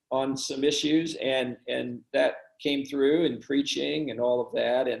politically on some issues, and that came through in preaching and all of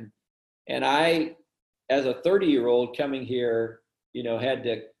that. And I, as a 30-year-old coming here, had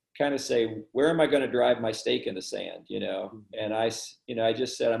to kind of say, where am I going to drive my stake in the sand, And I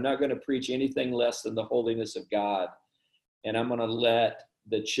just said, I'm not going to preach anything less than the holiness of God. And I'm going to let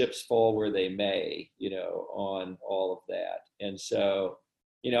the chips fall where they may, on all of that. And so,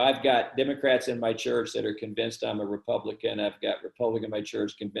 I've got Democrats in my church that are convinced I'm a Republican. I've got Republican in my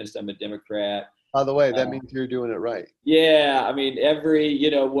church convinced I'm a Democrat. By the way, that means you're doing it right. Yeah. I mean,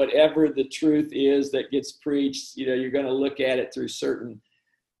 whatever the truth is that gets preached, you're going to look at it through certain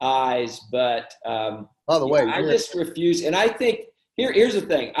eyes. But by the way, I just refuse. And I think here's the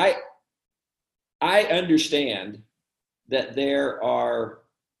thing. I understand that there are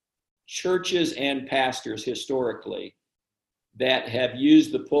churches and pastors historically that have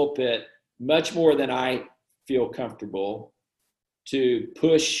used the pulpit much more than I feel comfortable to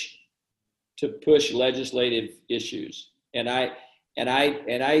push legislative issues. And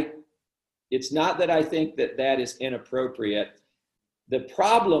it's not that I think that is inappropriate. The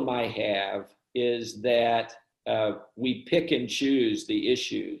problem I have is that we pick and choose the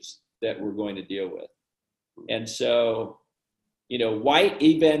issues that we're going to deal with. And so, white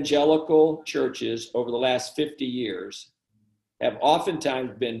evangelical churches over the last 50 years have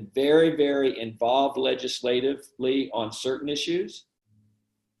oftentimes been very, very involved legislatively on certain issues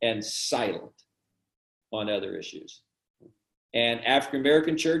and silent on other issues. And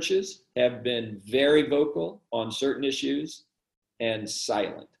African-American churches have been very vocal on certain issues and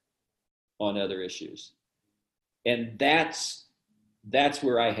silent on other issues. And that's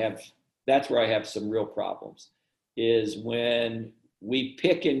where I have some real problems, is when we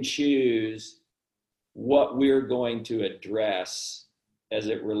pick and choose what we're going to address as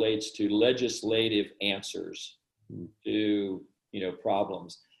it relates to legislative answers to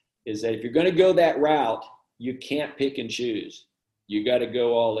problems. Is that if you're going to go that route, you can't pick and choose. You got to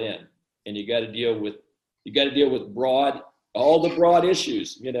go all in, and you got to deal with all the broad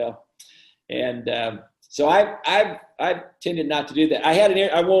issues, And so I've tended not to do that.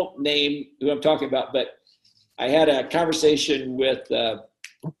 I won't name who I'm talking about, but I had a conversation with the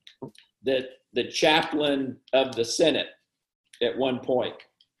chaplain of the Senate at one point,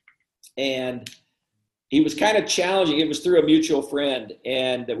 and he was kind of challenging. It was through a mutual friend,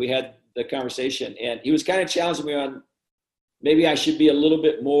 and that we had the conversation, and he was kind of challenging me on maybe I should be a little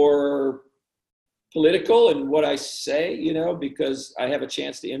bit more political in what I say, because I have a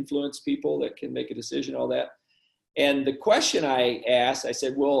chance to influence people that can make a decision, all that. And the question I asked, I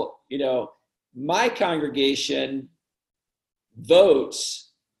said, well, my congregation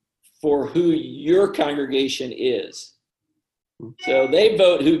votes for who your congregation is. So they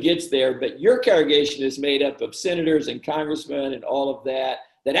vote who gets there, but your congregation is made up of senators and congressmen and all of that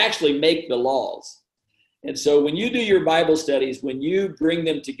actually make the laws. And so when you do your Bible studies, when you bring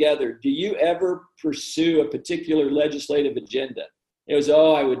them together, do you ever pursue a particular legislative agenda? It was,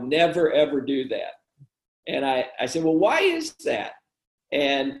 I would never, ever do that. And I said, well, why is that?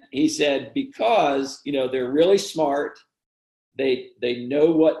 And he said, because, they're really smart. They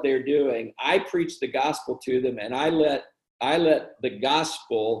know what they're doing. I preach the gospel to them, and I let the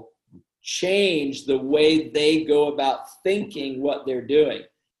gospel change the way they go about thinking what they're doing.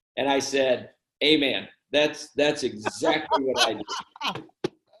 And I said, amen. That's exactly what I do.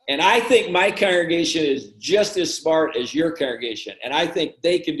 And I think my congregation is just as smart as your congregation. And I think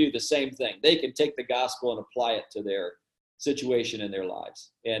they can do the same thing. They can take the gospel and apply it to their situation in their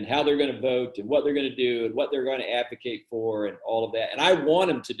lives, and how they're going to vote, and what they're going to do, and what they're going to advocate for, and all of that. And I want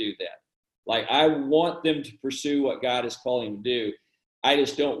them to do that. Like, I want them to pursue what God is calling them to do. I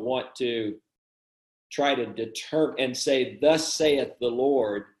just don't want to try to determine and say, thus saith the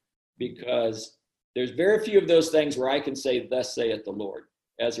Lord, because there's very few of those things where I can say, thus saith the Lord,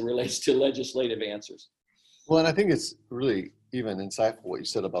 as it relates to legislative answers. Well, and I think it's really even insightful what you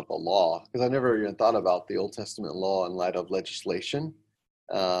said about the law, because I never even thought about the Old Testament law in light of legislation.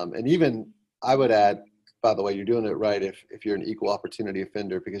 And even I would add, by the way, you're doing it right if you're an equal opportunity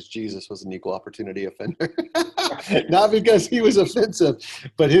offender, because Jesus was an equal opportunity offender. Not because he was offensive,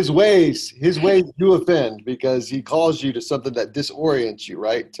 but his ways do offend, because he calls you to something that disorients you,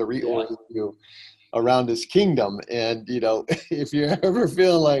 right? To reorient you around his kingdom. And, if you're ever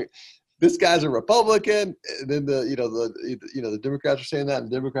feeling like this guy's a Republican, and then the Democrats are saying that, and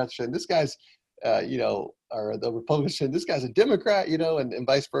the Democrats are saying this guy's, or the Republicans saying this guy's a Democrat, and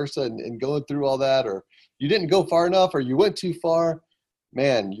vice versa, and going through all that, or you didn't go far enough, or you went too far.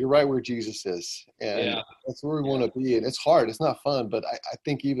 Man, you're right where Jesus is, and that's where we want to be. And it's hard; it's not fun. But I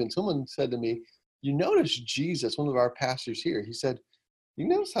think even someone said to me, "You notice Jesus?" One of our pastors here, he said, "You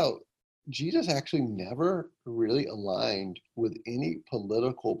notice how Jesus actually never really aligned with any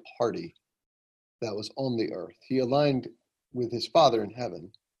political party that was on the earth. He aligned with his Father in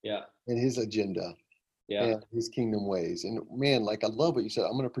heaven, Yeah. and his agenda Yeah. and his kingdom ways. And man, like I love what you said.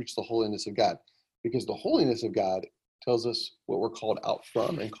 I'm going to preach the holiness of God, because the holiness of God tells us what we're called out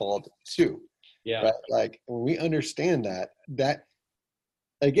from and called to, Yeah. right? Like when we understand that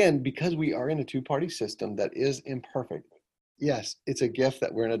again, because we are in a two-party system that is imperfect. Yes, it's a gift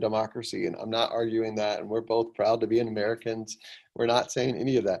that we're in a democracy, and I'm not arguing that, and we're both proud to be Americans. We're not saying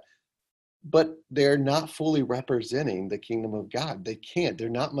any of that. But they're not fully representing the kingdom of God. They can't. They're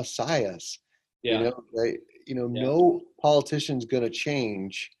not messiahs. Yeah. Yeah. No politician's going to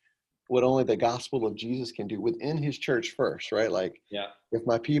change what only the gospel of Jesus can do within his church first, right? Like, Yeah. if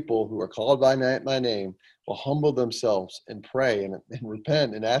my people who are called by my name will humble themselves and pray and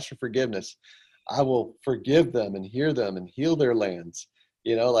repent and ask for forgiveness, I will forgive them and hear them and heal their lands.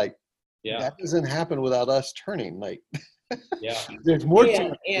 Like Yeah. that doesn't happen without us turning. Like, Yeah. there's more to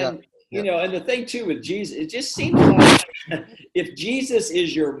it. And Yeah. and the thing too with Jesus, it just seems like if Jesus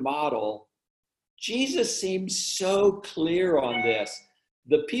is your model, Jesus seems so clear on this.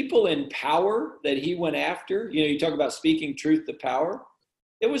 The people in power that he went after, you talk about speaking truth to power.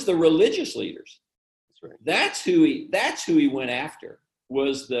 It was the religious leaders. That's right. That's who he went after,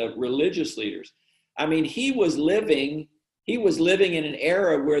 was the religious leaders. I mean, he was living in an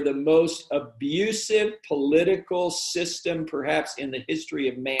era where the most abusive political system, perhaps in the history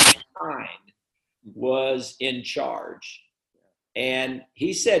of mankind, was in charge. And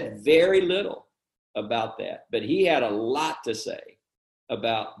he said very little about that, but he had a lot to say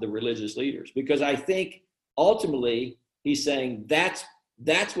about the religious leaders, because I think ultimately he's saying that's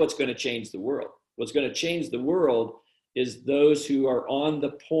what's going to change the world. What's going to change the world is those who are on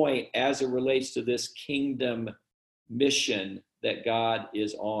the point as it relates to this kingdom mission that God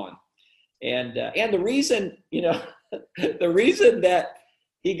is on. And the reason, the reason that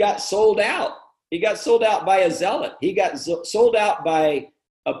he got sold out by a zealot. He got sold out by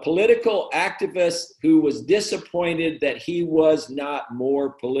a political activist who was disappointed that he was not more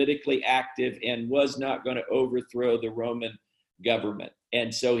politically active and was not going to overthrow the Roman government.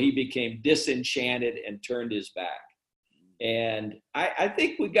 And so he became disenchanted and turned his back. And I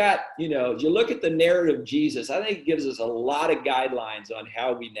think we got, as you look at the narrative of Jesus, I think it gives us a lot of guidelines on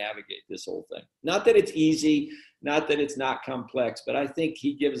how we navigate this whole thing. Not that it's easy, not that it's not complex, but I think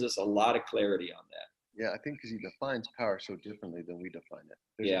he gives us a lot of clarity on that. Yeah, I think because he defines power so differently than we define it.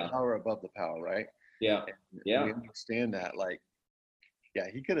 There's a power above the power, right? Yeah. And we understand that. Like,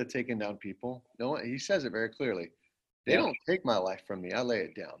 he could have taken down people. No, he says it very clearly. They don't take my life from me. I lay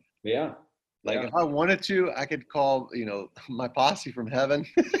it down. Yeah. Like if I wanted to, I could call, my posse from heaven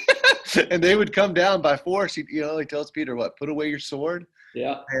and they would come down by force. He tells Peter, put away your sword.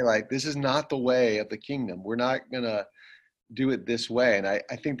 Yeah. Hey, like, this is not the way of the kingdom. We're not going to do it this way. And I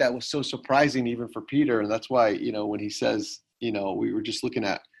think that was so surprising even for Peter. And that's why, when he says, we were just looking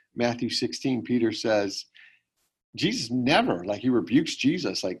at Matthew 16, Peter says, Jesus never, he rebukes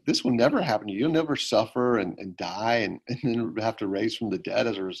Jesus, like, this will never happen to you. You'll never suffer and die and then have to raise from the dead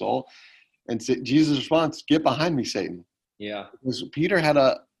as a result. And Jesus' response, get behind me, Satan. Yeah. Because Peter had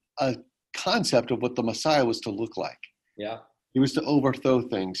a concept of what the Messiah was to look like. Yeah. He was to overthrow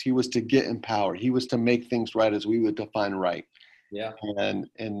things. He was to get in power. He was to make things right as we would define right. Yeah.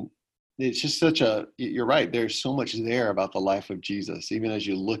 And it's just you're right. There's so much there about the life of Jesus, even as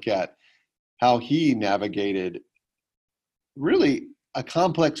you look at how he navigated really a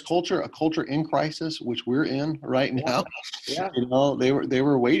complex culture, a culture in crisis, which we're in right now. Yeah. They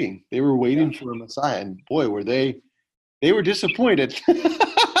were waiting. They were waiting for a Messiah. And boy, they were disappointed.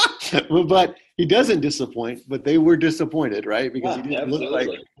 But he doesn't disappoint, but they were disappointed, right? Because he didn't look like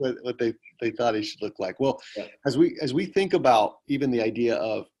what they thought he should look like. Well, as we think about even the idea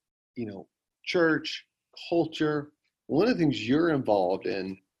of, church, culture, one of the things you're involved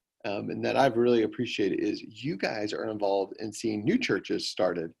in, and that I've really appreciated, is you guys are involved in seeing new churches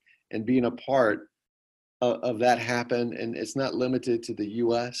started and being a part of that happen. And it's not limited to the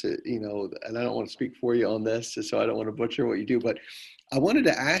U.S., and I don't want to speak for you on this, so I don't want to butcher what you do, but I wanted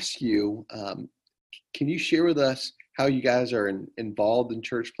to ask you, can you share with us how you guys are involved in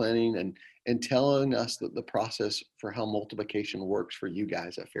church planning and telling us the process for how multiplication works for you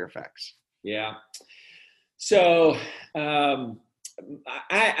guys at Fairfax? Yeah. So I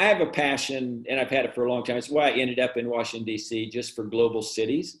have a passion, and I've had it for a long time. It's why I ended up in Washington, D.C., just for global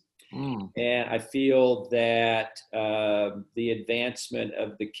cities. And I feel that the advancement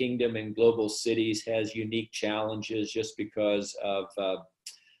of the kingdom in global cities has unique challenges just because of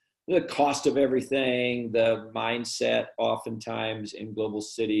the cost of everything. The mindset oftentimes in global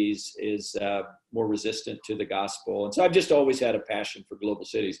cities is more resistant to the gospel. And so I've just always had a passion for global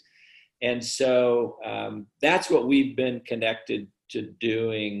cities. And so that's what we've been connected to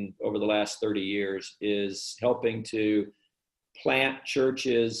doing over the last 30 years, is helping to plant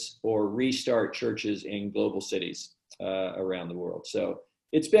churches or restart churches in global cities around the world. So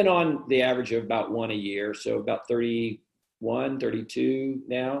it's been on the average of about one a year. So about 31, 32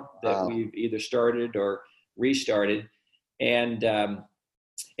 now that we've either started or restarted. And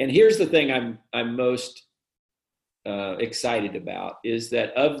here's the thing I'm most excited about, is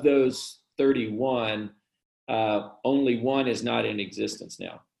that of those 31, only one is not in existence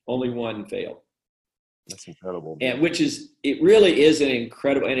now. Only one failed. That's incredible. And it really is an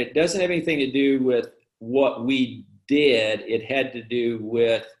incredible, and it doesn't have anything to do with what we did. It had to do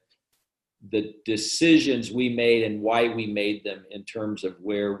with the decisions we made and why we made them in terms of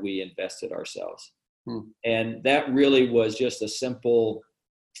where we invested ourselves. And that really was just a simple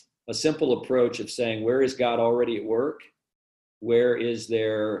approach of saying, where is God already at work? Where is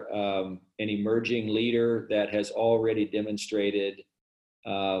there an emerging leader that has already demonstrated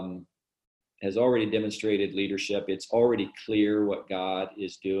leadership? It's already clear what God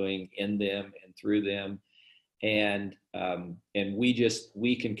is doing in them and through them. And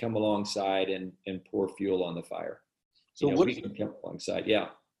we can come alongside and pour fuel on the fire. So we can come alongside. Yeah.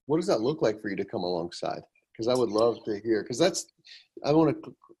 What does that look like for you to come alongside? Because I would love to hear, I want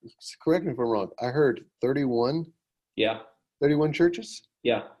to correct me if I'm wrong. I heard 31. Yeah. 31 churches?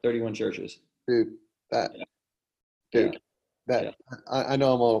 Yeah. 31 churches. Dude, I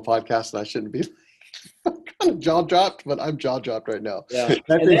know I'm on a podcast and I shouldn't be kind of jaw dropped, but I'm jaw dropped right now. Yeah.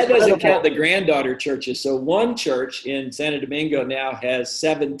 And that doesn't count the granddaughter churches. So one church in Santo Domingo now has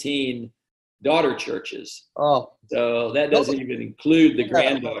 17 daughter churches. Oh, so that doesn't even include the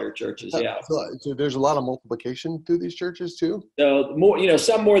granddaughter churches. Yeah. So there's a lot of multiplication through these churches too. So more,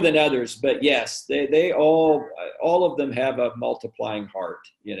 some more than others, but yes, they all of them have a multiplying heart,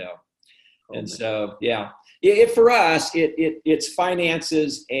 and so, yeah, for us, it's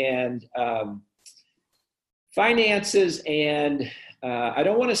finances and I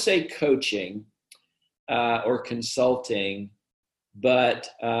don't want to say coaching or consulting, but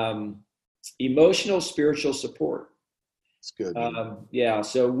emotional, spiritual support. It's good. Yeah.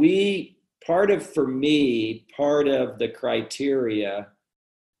 So part of the criteria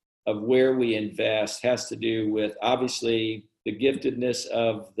of where we invest has to do with, obviously, the giftedness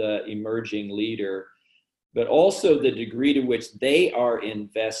of the emerging leader, but also the degree to which they are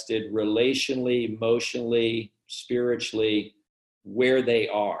invested relationally, emotionally, spiritually, where they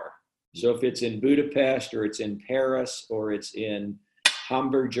are. So if it's in Budapest, or it's in Paris, or it's in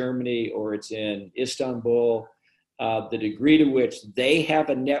Hamburg, Germany, or it's in Istanbul, the degree to which they have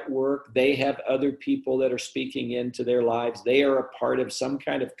a network, they have other people that are speaking into their lives, they are a part of some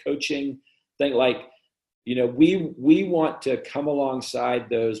kind of coaching thing. Like, we want to come alongside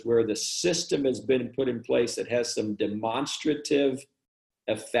those where the system has been put in place that has some demonstrative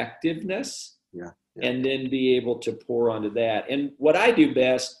effectiveness, and then be able to pour onto that. And what I do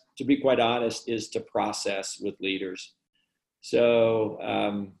best, to be quite honest, is to process with leaders. So,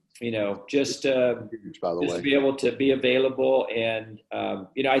 just to be able to be available. And,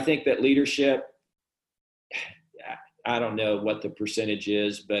 I think that leadership, I don't know what the percentage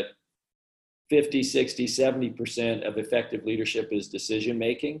is, but 50, 60, 70% of effective leadership is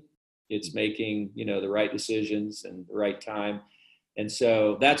decision-making. It's making, the right decisions and the right time. And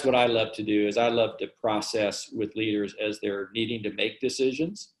so that's what I love to do, is I love to process with leaders as they're needing to make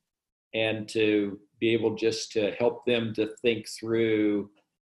decisions, and to be able just to help them to think through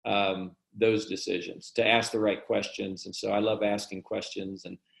those decisions, to ask the right questions. And so I love asking questions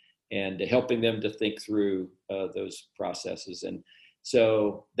and helping them to think through those processes. And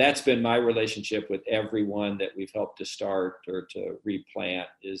so that's been my relationship with everyone that we've helped to start or to replant,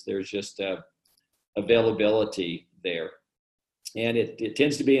 is there's just a availability there. And it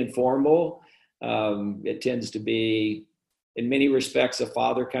tends to be informal. It tends to be, in many respects, a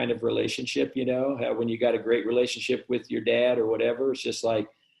father kind of relationship, when you got a great relationship with your dad or whatever. It's just like,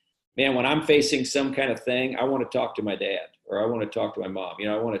 man, when I'm facing some kind of thing, I want to talk to my dad, or I want to talk to my mom.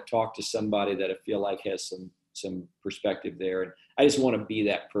 I want to talk to somebody that I feel like has some perspective there. And I just want to be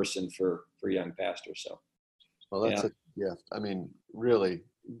that person for young pastors. So, well, that's a gift. I mean, really,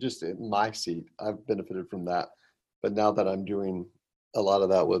 just in my seat, I've benefited from that. But now that I'm doing a lot of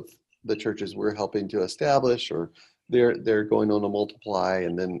that with the churches we're helping to establish, or they're going on to multiply,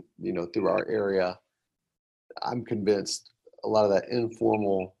 and then, through our area, I'm convinced a lot of that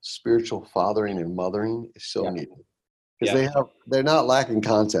informal spiritual fathering and mothering is so needed. Because they're not lacking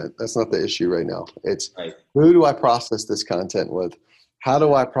content. That's not the issue right now. It's who do I process this content with? How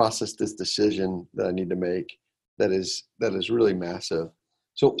do I process this decision that I need to make that is really massive?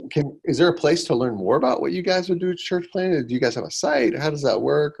 So is there a place to learn more about what you guys would do at church planting? Do you guys have a site? How does that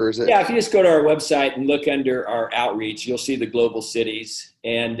work? Or is it? Yeah, if you just go to our website and look under our outreach, you'll see the global cities.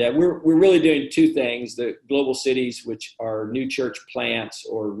 And we're really doing two things: the global cities, which are new church plants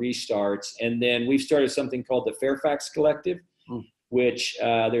or restarts. And then we've started something called the Fairfax Collective, which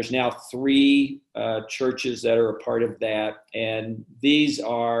there's now 3 churches that are a part of that. And these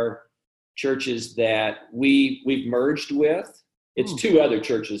are churches that we've merged with. It's 2 other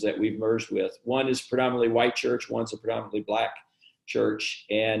churches that we've merged with. One is predominantly white church, one's a predominantly black church,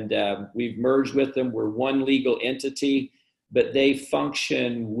 and we've merged with them. We're one legal entity, but they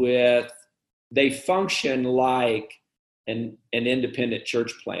function like an independent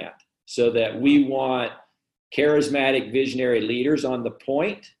church plant, so that we want charismatic visionary leaders on the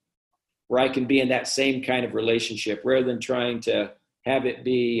point where I can be in that same kind of relationship, rather than trying to have it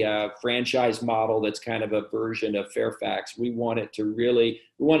be a franchise model that's kind of a version of Fairfax. We want it to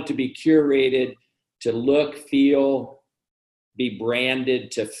be curated, to look, feel, be branded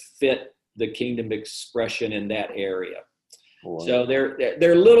to fit the kingdom expression in that area. Wow. So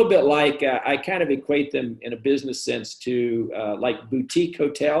they're a little bit like, I kind of equate them in a business sense to like boutique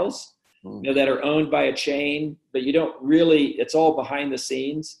hotels, that are owned by a chain, but you don't really, it's all behind the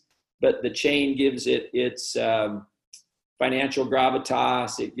scenes, but the chain gives it its financial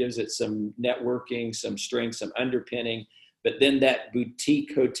gravitas, it gives it some networking, some strength, some underpinning, but then that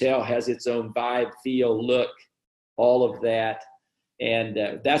boutique hotel has its own vibe, feel, look, all of that. And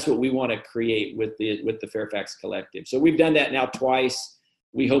that's what we want to create with the Fairfax Collective. So we've done that now twice.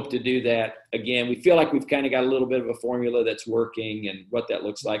 We hope to do that again. We feel like we've kind of got a little bit of a formula that's working, and what that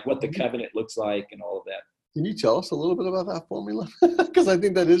looks like, what the covenant looks like, and all of that. Can you tell us a little bit about that formula? Because I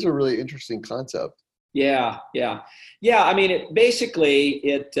think that is a really interesting concept. Yeah. I mean, it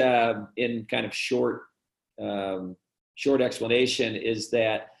in kind of short explanation is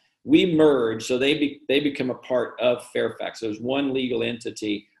that we merge, so they become a part of Fairfax. So there's one legal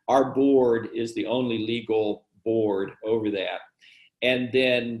entity. Our board is the only legal board over that. And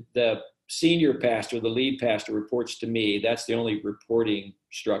then the senior pastor, the lead pastor, reports to me. That's the only reporting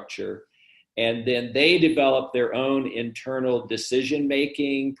structure. And then they develop their own internal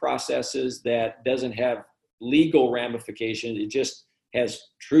decision-making processes that doesn't have legal ramifications. It just has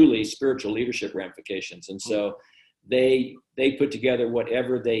truly spiritual leadership ramifications. And so they put together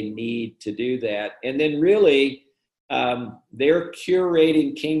whatever they need to do that. And then really, they're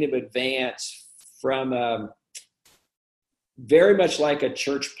curating Kingdom Advance from very much like a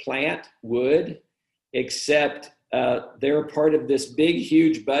church plant would, except they're a part of this big,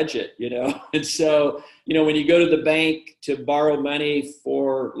 huge budget, And so, when you go to the bank to borrow money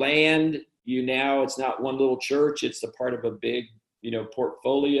for land, it's not one little church, it's a part of a big,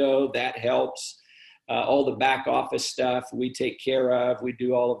 portfolio that helps. All the back office stuff we take care of, we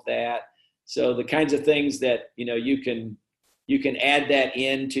do all of that. So the kinds of things that, you can add that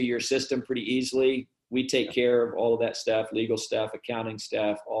into your system pretty easily. We take care of all of that stuff, legal stuff, accounting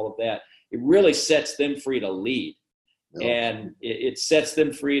stuff, all of that. It really sets them free to lead. And it sets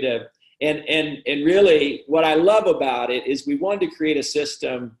them free to, and really what I love about it is we wanted to create a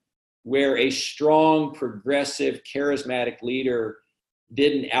system where a strong, progressive, charismatic leader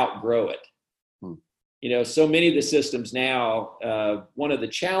didn't outgrow it. So many of the systems now, one of the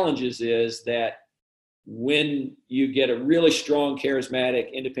challenges is that when you get a really strong,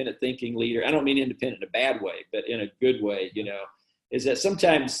 charismatic, independent thinking leader, I don't mean independent in a bad way, but in a good way, is that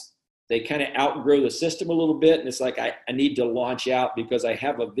sometimes they kind of outgrow the system a little bit. And it's like, I need to launch out because I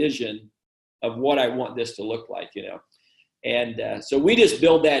have a vision of what I want this to look like, And so we just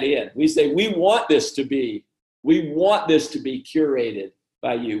build that in. We say, we want this to be curated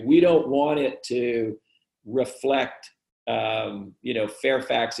by you. We don't want it to reflect,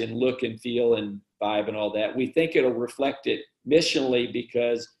 Fairfax in look and feel and vibe and all that. We think it'll reflect it missionally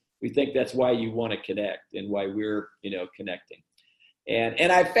because we think that's why you want to connect and why we're, connecting.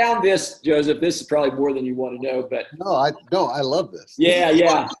 And I found this, Joseph, this is probably more than you want to know, but I love this.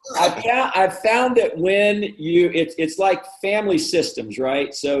 Yeah. I found that when it's like family systems,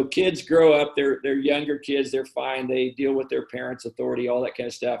 right? So kids grow up, they're younger kids, they're fine. They deal with their parents' authority, all that kind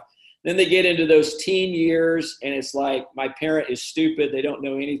of stuff. Then they get into those teen years and it's like, my parent is stupid. They don't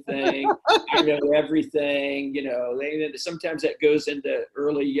know anything. I know everything, sometimes that goes into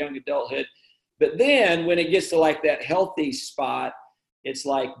early young adulthood. But then when it gets to like that healthy spot, it's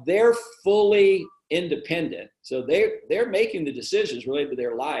like they're fully independent. So they're making the decisions related to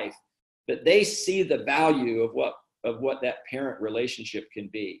their life, but they see the value of what that parent relationship can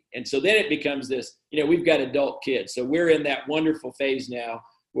be. And so then it becomes this, we've got adult kids. So we're in that wonderful phase now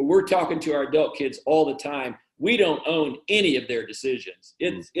where we're talking to our adult kids all the time. we don't own any of their decisions.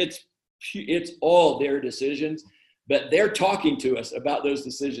 It's all their decisions, but they're talking to us about those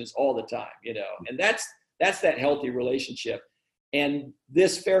decisions all the time, and that's that healthy relationship. And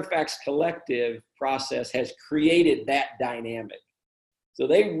this Fairfax Collective process has created that dynamic. So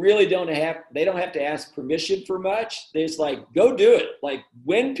they really don't have to ask permission for much. They just go do it.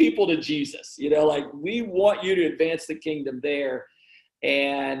 Win people to Jesus, we want you to advance the kingdom there.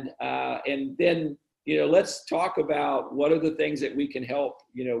 And then, let's talk about what are the things that we can help,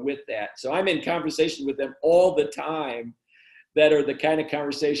 with that. So I'm in conversation with them all the time that are the kind of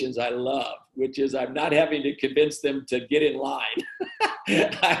conversations I love, which is I'm not having to convince them to get in line.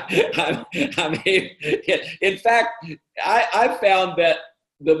 In fact, I found that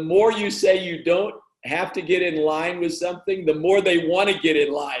the more you say you don't have to get in line with something, the more they want to get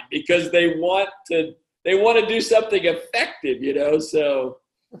in line because they want to do something effective, So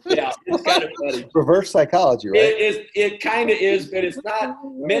yeah, it's kind of funny. Reverse psychology, right? It kind of is, but it's not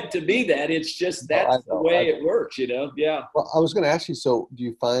meant to be that. It's just that's the way it works, Yeah. Well, I was going to ask you, so do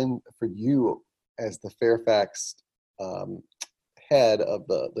you find for you as the Fairfax head of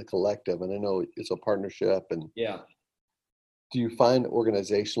the collective, and I know it's a partnership, and yeah, do you find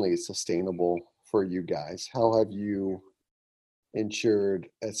organizationally it's sustainable for you guys? How have you ensured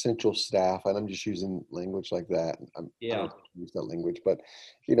essential staff, and I'm just using language like that. I don't use that language, but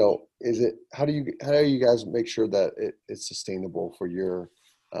how do you guys make sure that it's sustainable for your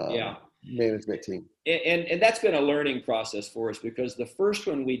management team? And that's been a learning process for us, because the first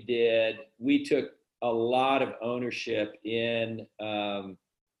one we did, we took a lot of ownership in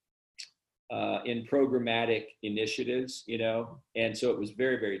programmatic initiatives, and so it was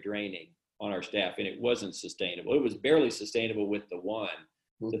very, very draining on our staff, and it wasn't sustainable. It was barely sustainable with the one.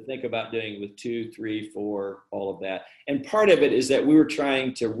 To think about doing it with 2, 3, 4, all of that. And part of it is that we were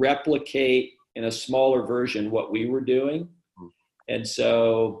trying to replicate in a smaller version what we were doing. And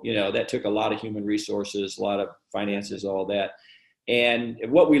so, that took a lot of human resources, a lot of finances, all that. And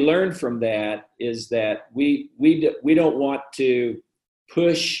what we learned from that is that we don't want to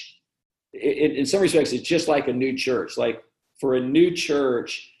push, in some respects, it's just like a new church. Like for a new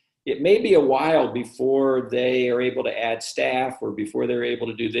church, it may be a while before they are able to add staff or before they're able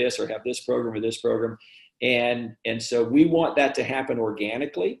to do this or have this program or this program. And so we want that to happen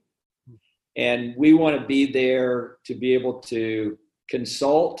organically. And we want to be there to be able to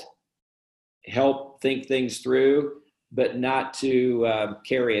consult, help think things through, but not to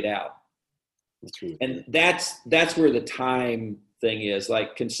carry it out. That's really and that's where the time thing is.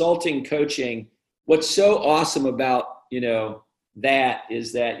 Like consulting, coaching, what's so awesome about, that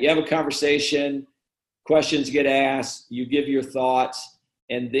is that you have a conversation, questions get asked, you give your thoughts,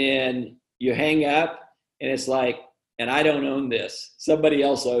 and then you hang up and it's like, and I don't own this. Somebody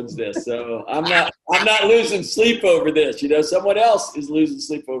else owns this. So I'm not losing sleep over this. Someone else is losing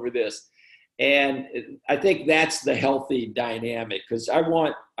sleep over this. And I think that's the healthy dynamic, because I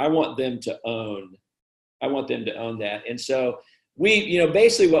want them to own that. And so we,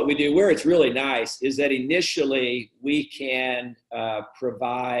 basically what we do, where it's really nice, is that initially we can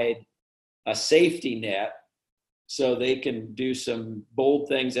provide a safety net so they can do some bold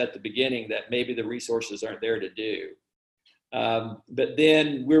things at the beginning that maybe the resources aren't there to do. But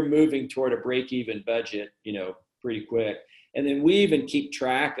then we're moving toward a break-even budget, pretty quick. And then we even keep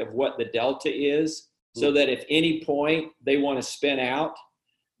track of what the delta is, so that if any point they want to spin out,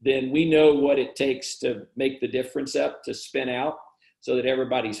 then we know what it takes to make the difference up to spin out, so that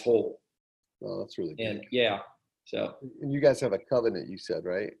everybody's whole. Oh, that's really good. And yeah. So. And you guys have a covenant, you said,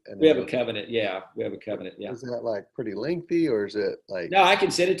 right? And we have a covenant. Yeah. We have a covenant. Yeah. Is that pretty lengthy, or is it No, I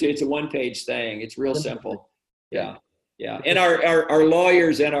can send it to you. It's a 1-page thing. It's real simple. Yeah. Yeah. And our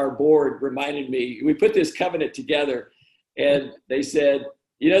lawyers and our board reminded me, we put this covenant together and they said,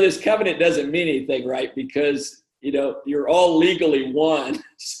 this covenant doesn't mean anything, right? Because, you're all legally one.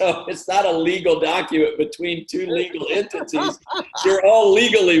 So it's not a legal document between two legal entities. You're all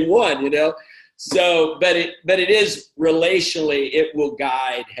legally one, So, but it is relationally, it will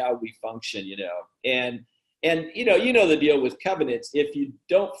guide how we function, And the deal with covenants. If you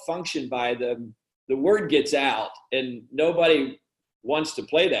don't function by them, the word gets out and nobody wants to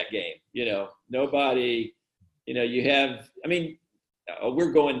play that game. Nobody,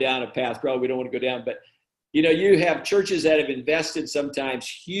 we're going down a path probably we don't want to go down, but you have churches that have invested sometimes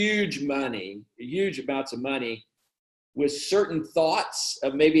huge amounts of money with certain thoughts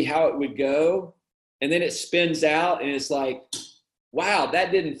of maybe how it would go. And then it spins out and it's like, wow,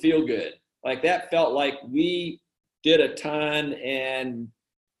 that didn't feel good. Like that felt like we did a ton and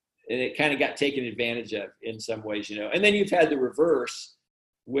it kind of got taken advantage of in some ways, And then you've had the reverse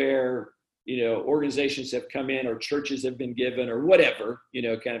where organizations have come in or churches have been given or whatever,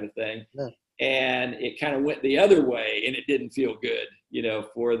 kind of a thing. Yeah. And it kind of went the other way, and it didn't feel good,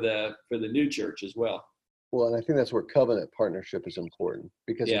 for the new church as well. Well, and I think that's where covenant partnership is important,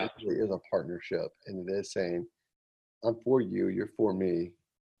 because Yeah. it really is a partnership, and it is saying, I'm for you, you're for me.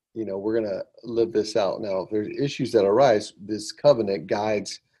 We're going to live this out. Now, if there's issues that arise, this covenant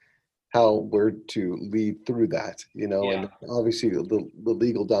guides how we're to lead through that, and obviously the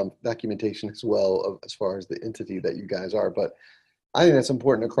legal documentation as well, as far as the entity that you guys are. But I think that's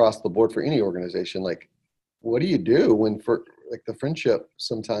important across the board for any organization. Like, what do you do when, for like the friendship,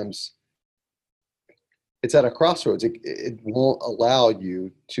 sometimes it's at a crossroads. It won't allow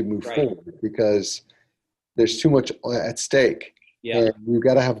you to move forward because there's too much at stake. Yeah. And you've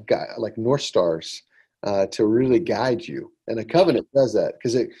got to have like North Stars to really guide you. And a covenant does that,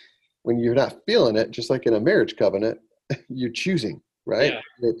 because when you're not feeling it, just like in a marriage covenant, you're choosing, right?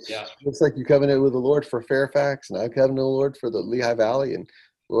 Yeah. It's like you covenant with the Lord for Fairfax, and I covenant with the Lord for the Lehigh Valley. And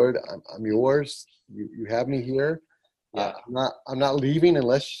Lord, I'm yours. You have me here. Yeah. I'm not leaving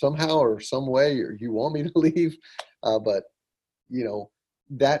unless somehow or some way you want me to leave. But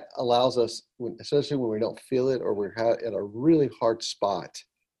that allows us, especially when we don't feel it or we're at a really hard spot,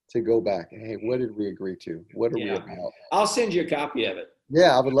 to go back and, hey, what did we agree to? What are we about? I'll send you a copy of it.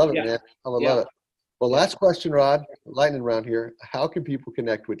 Yeah, I would love it, man. I would love it. Well, last question, Rod, lightning round here. How can people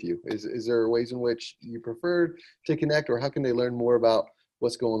connect with you? Is there ways in which you prefer to connect, or how can they learn more about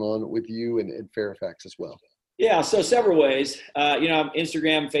what's going on with you and Fairfax as well? Yeah, so several ways.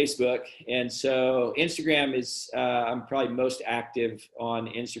 Instagram, Facebook. And so Instagram is, I'm probably most active on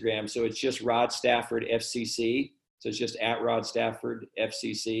Instagram. So it's just Rod Stafford FCC. So it's just at Rod Stafford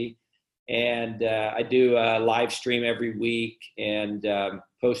FCC. And I do a live stream every week and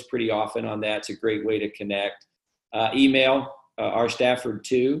post pretty often on that. It's a great way to connect. Email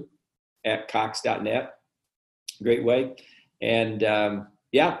rstafford2@cox.net. Great way. And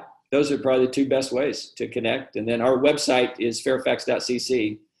those are probably the two best ways to connect. And then our website is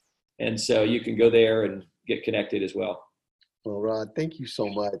fairfax.cc. And so you can go there and get connected as well. Well, Rod, thank you so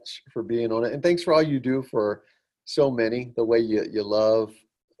much for being on it. And thanks for all you do for so many, the way you love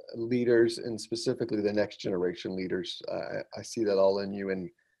leaders, and specifically the next generation leaders. I see that all in you and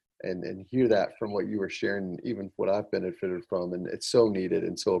hear that from what you were sharing, even what I've benefited from. And it's so needed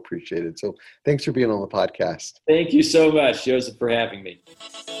and so appreciated. So thanks for being on the podcast. Thank you so much, Joseph, for having me.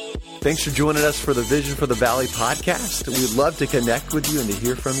 Thanks for joining us for the Vision for the Valley podcast. We'd love to connect with you and to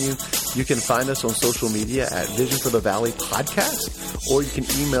hear from you. You can find us on social media at Vision for the Valley Podcast, or you can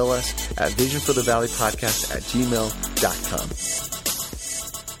email us at visionforthevalleypodcast@gmail.com.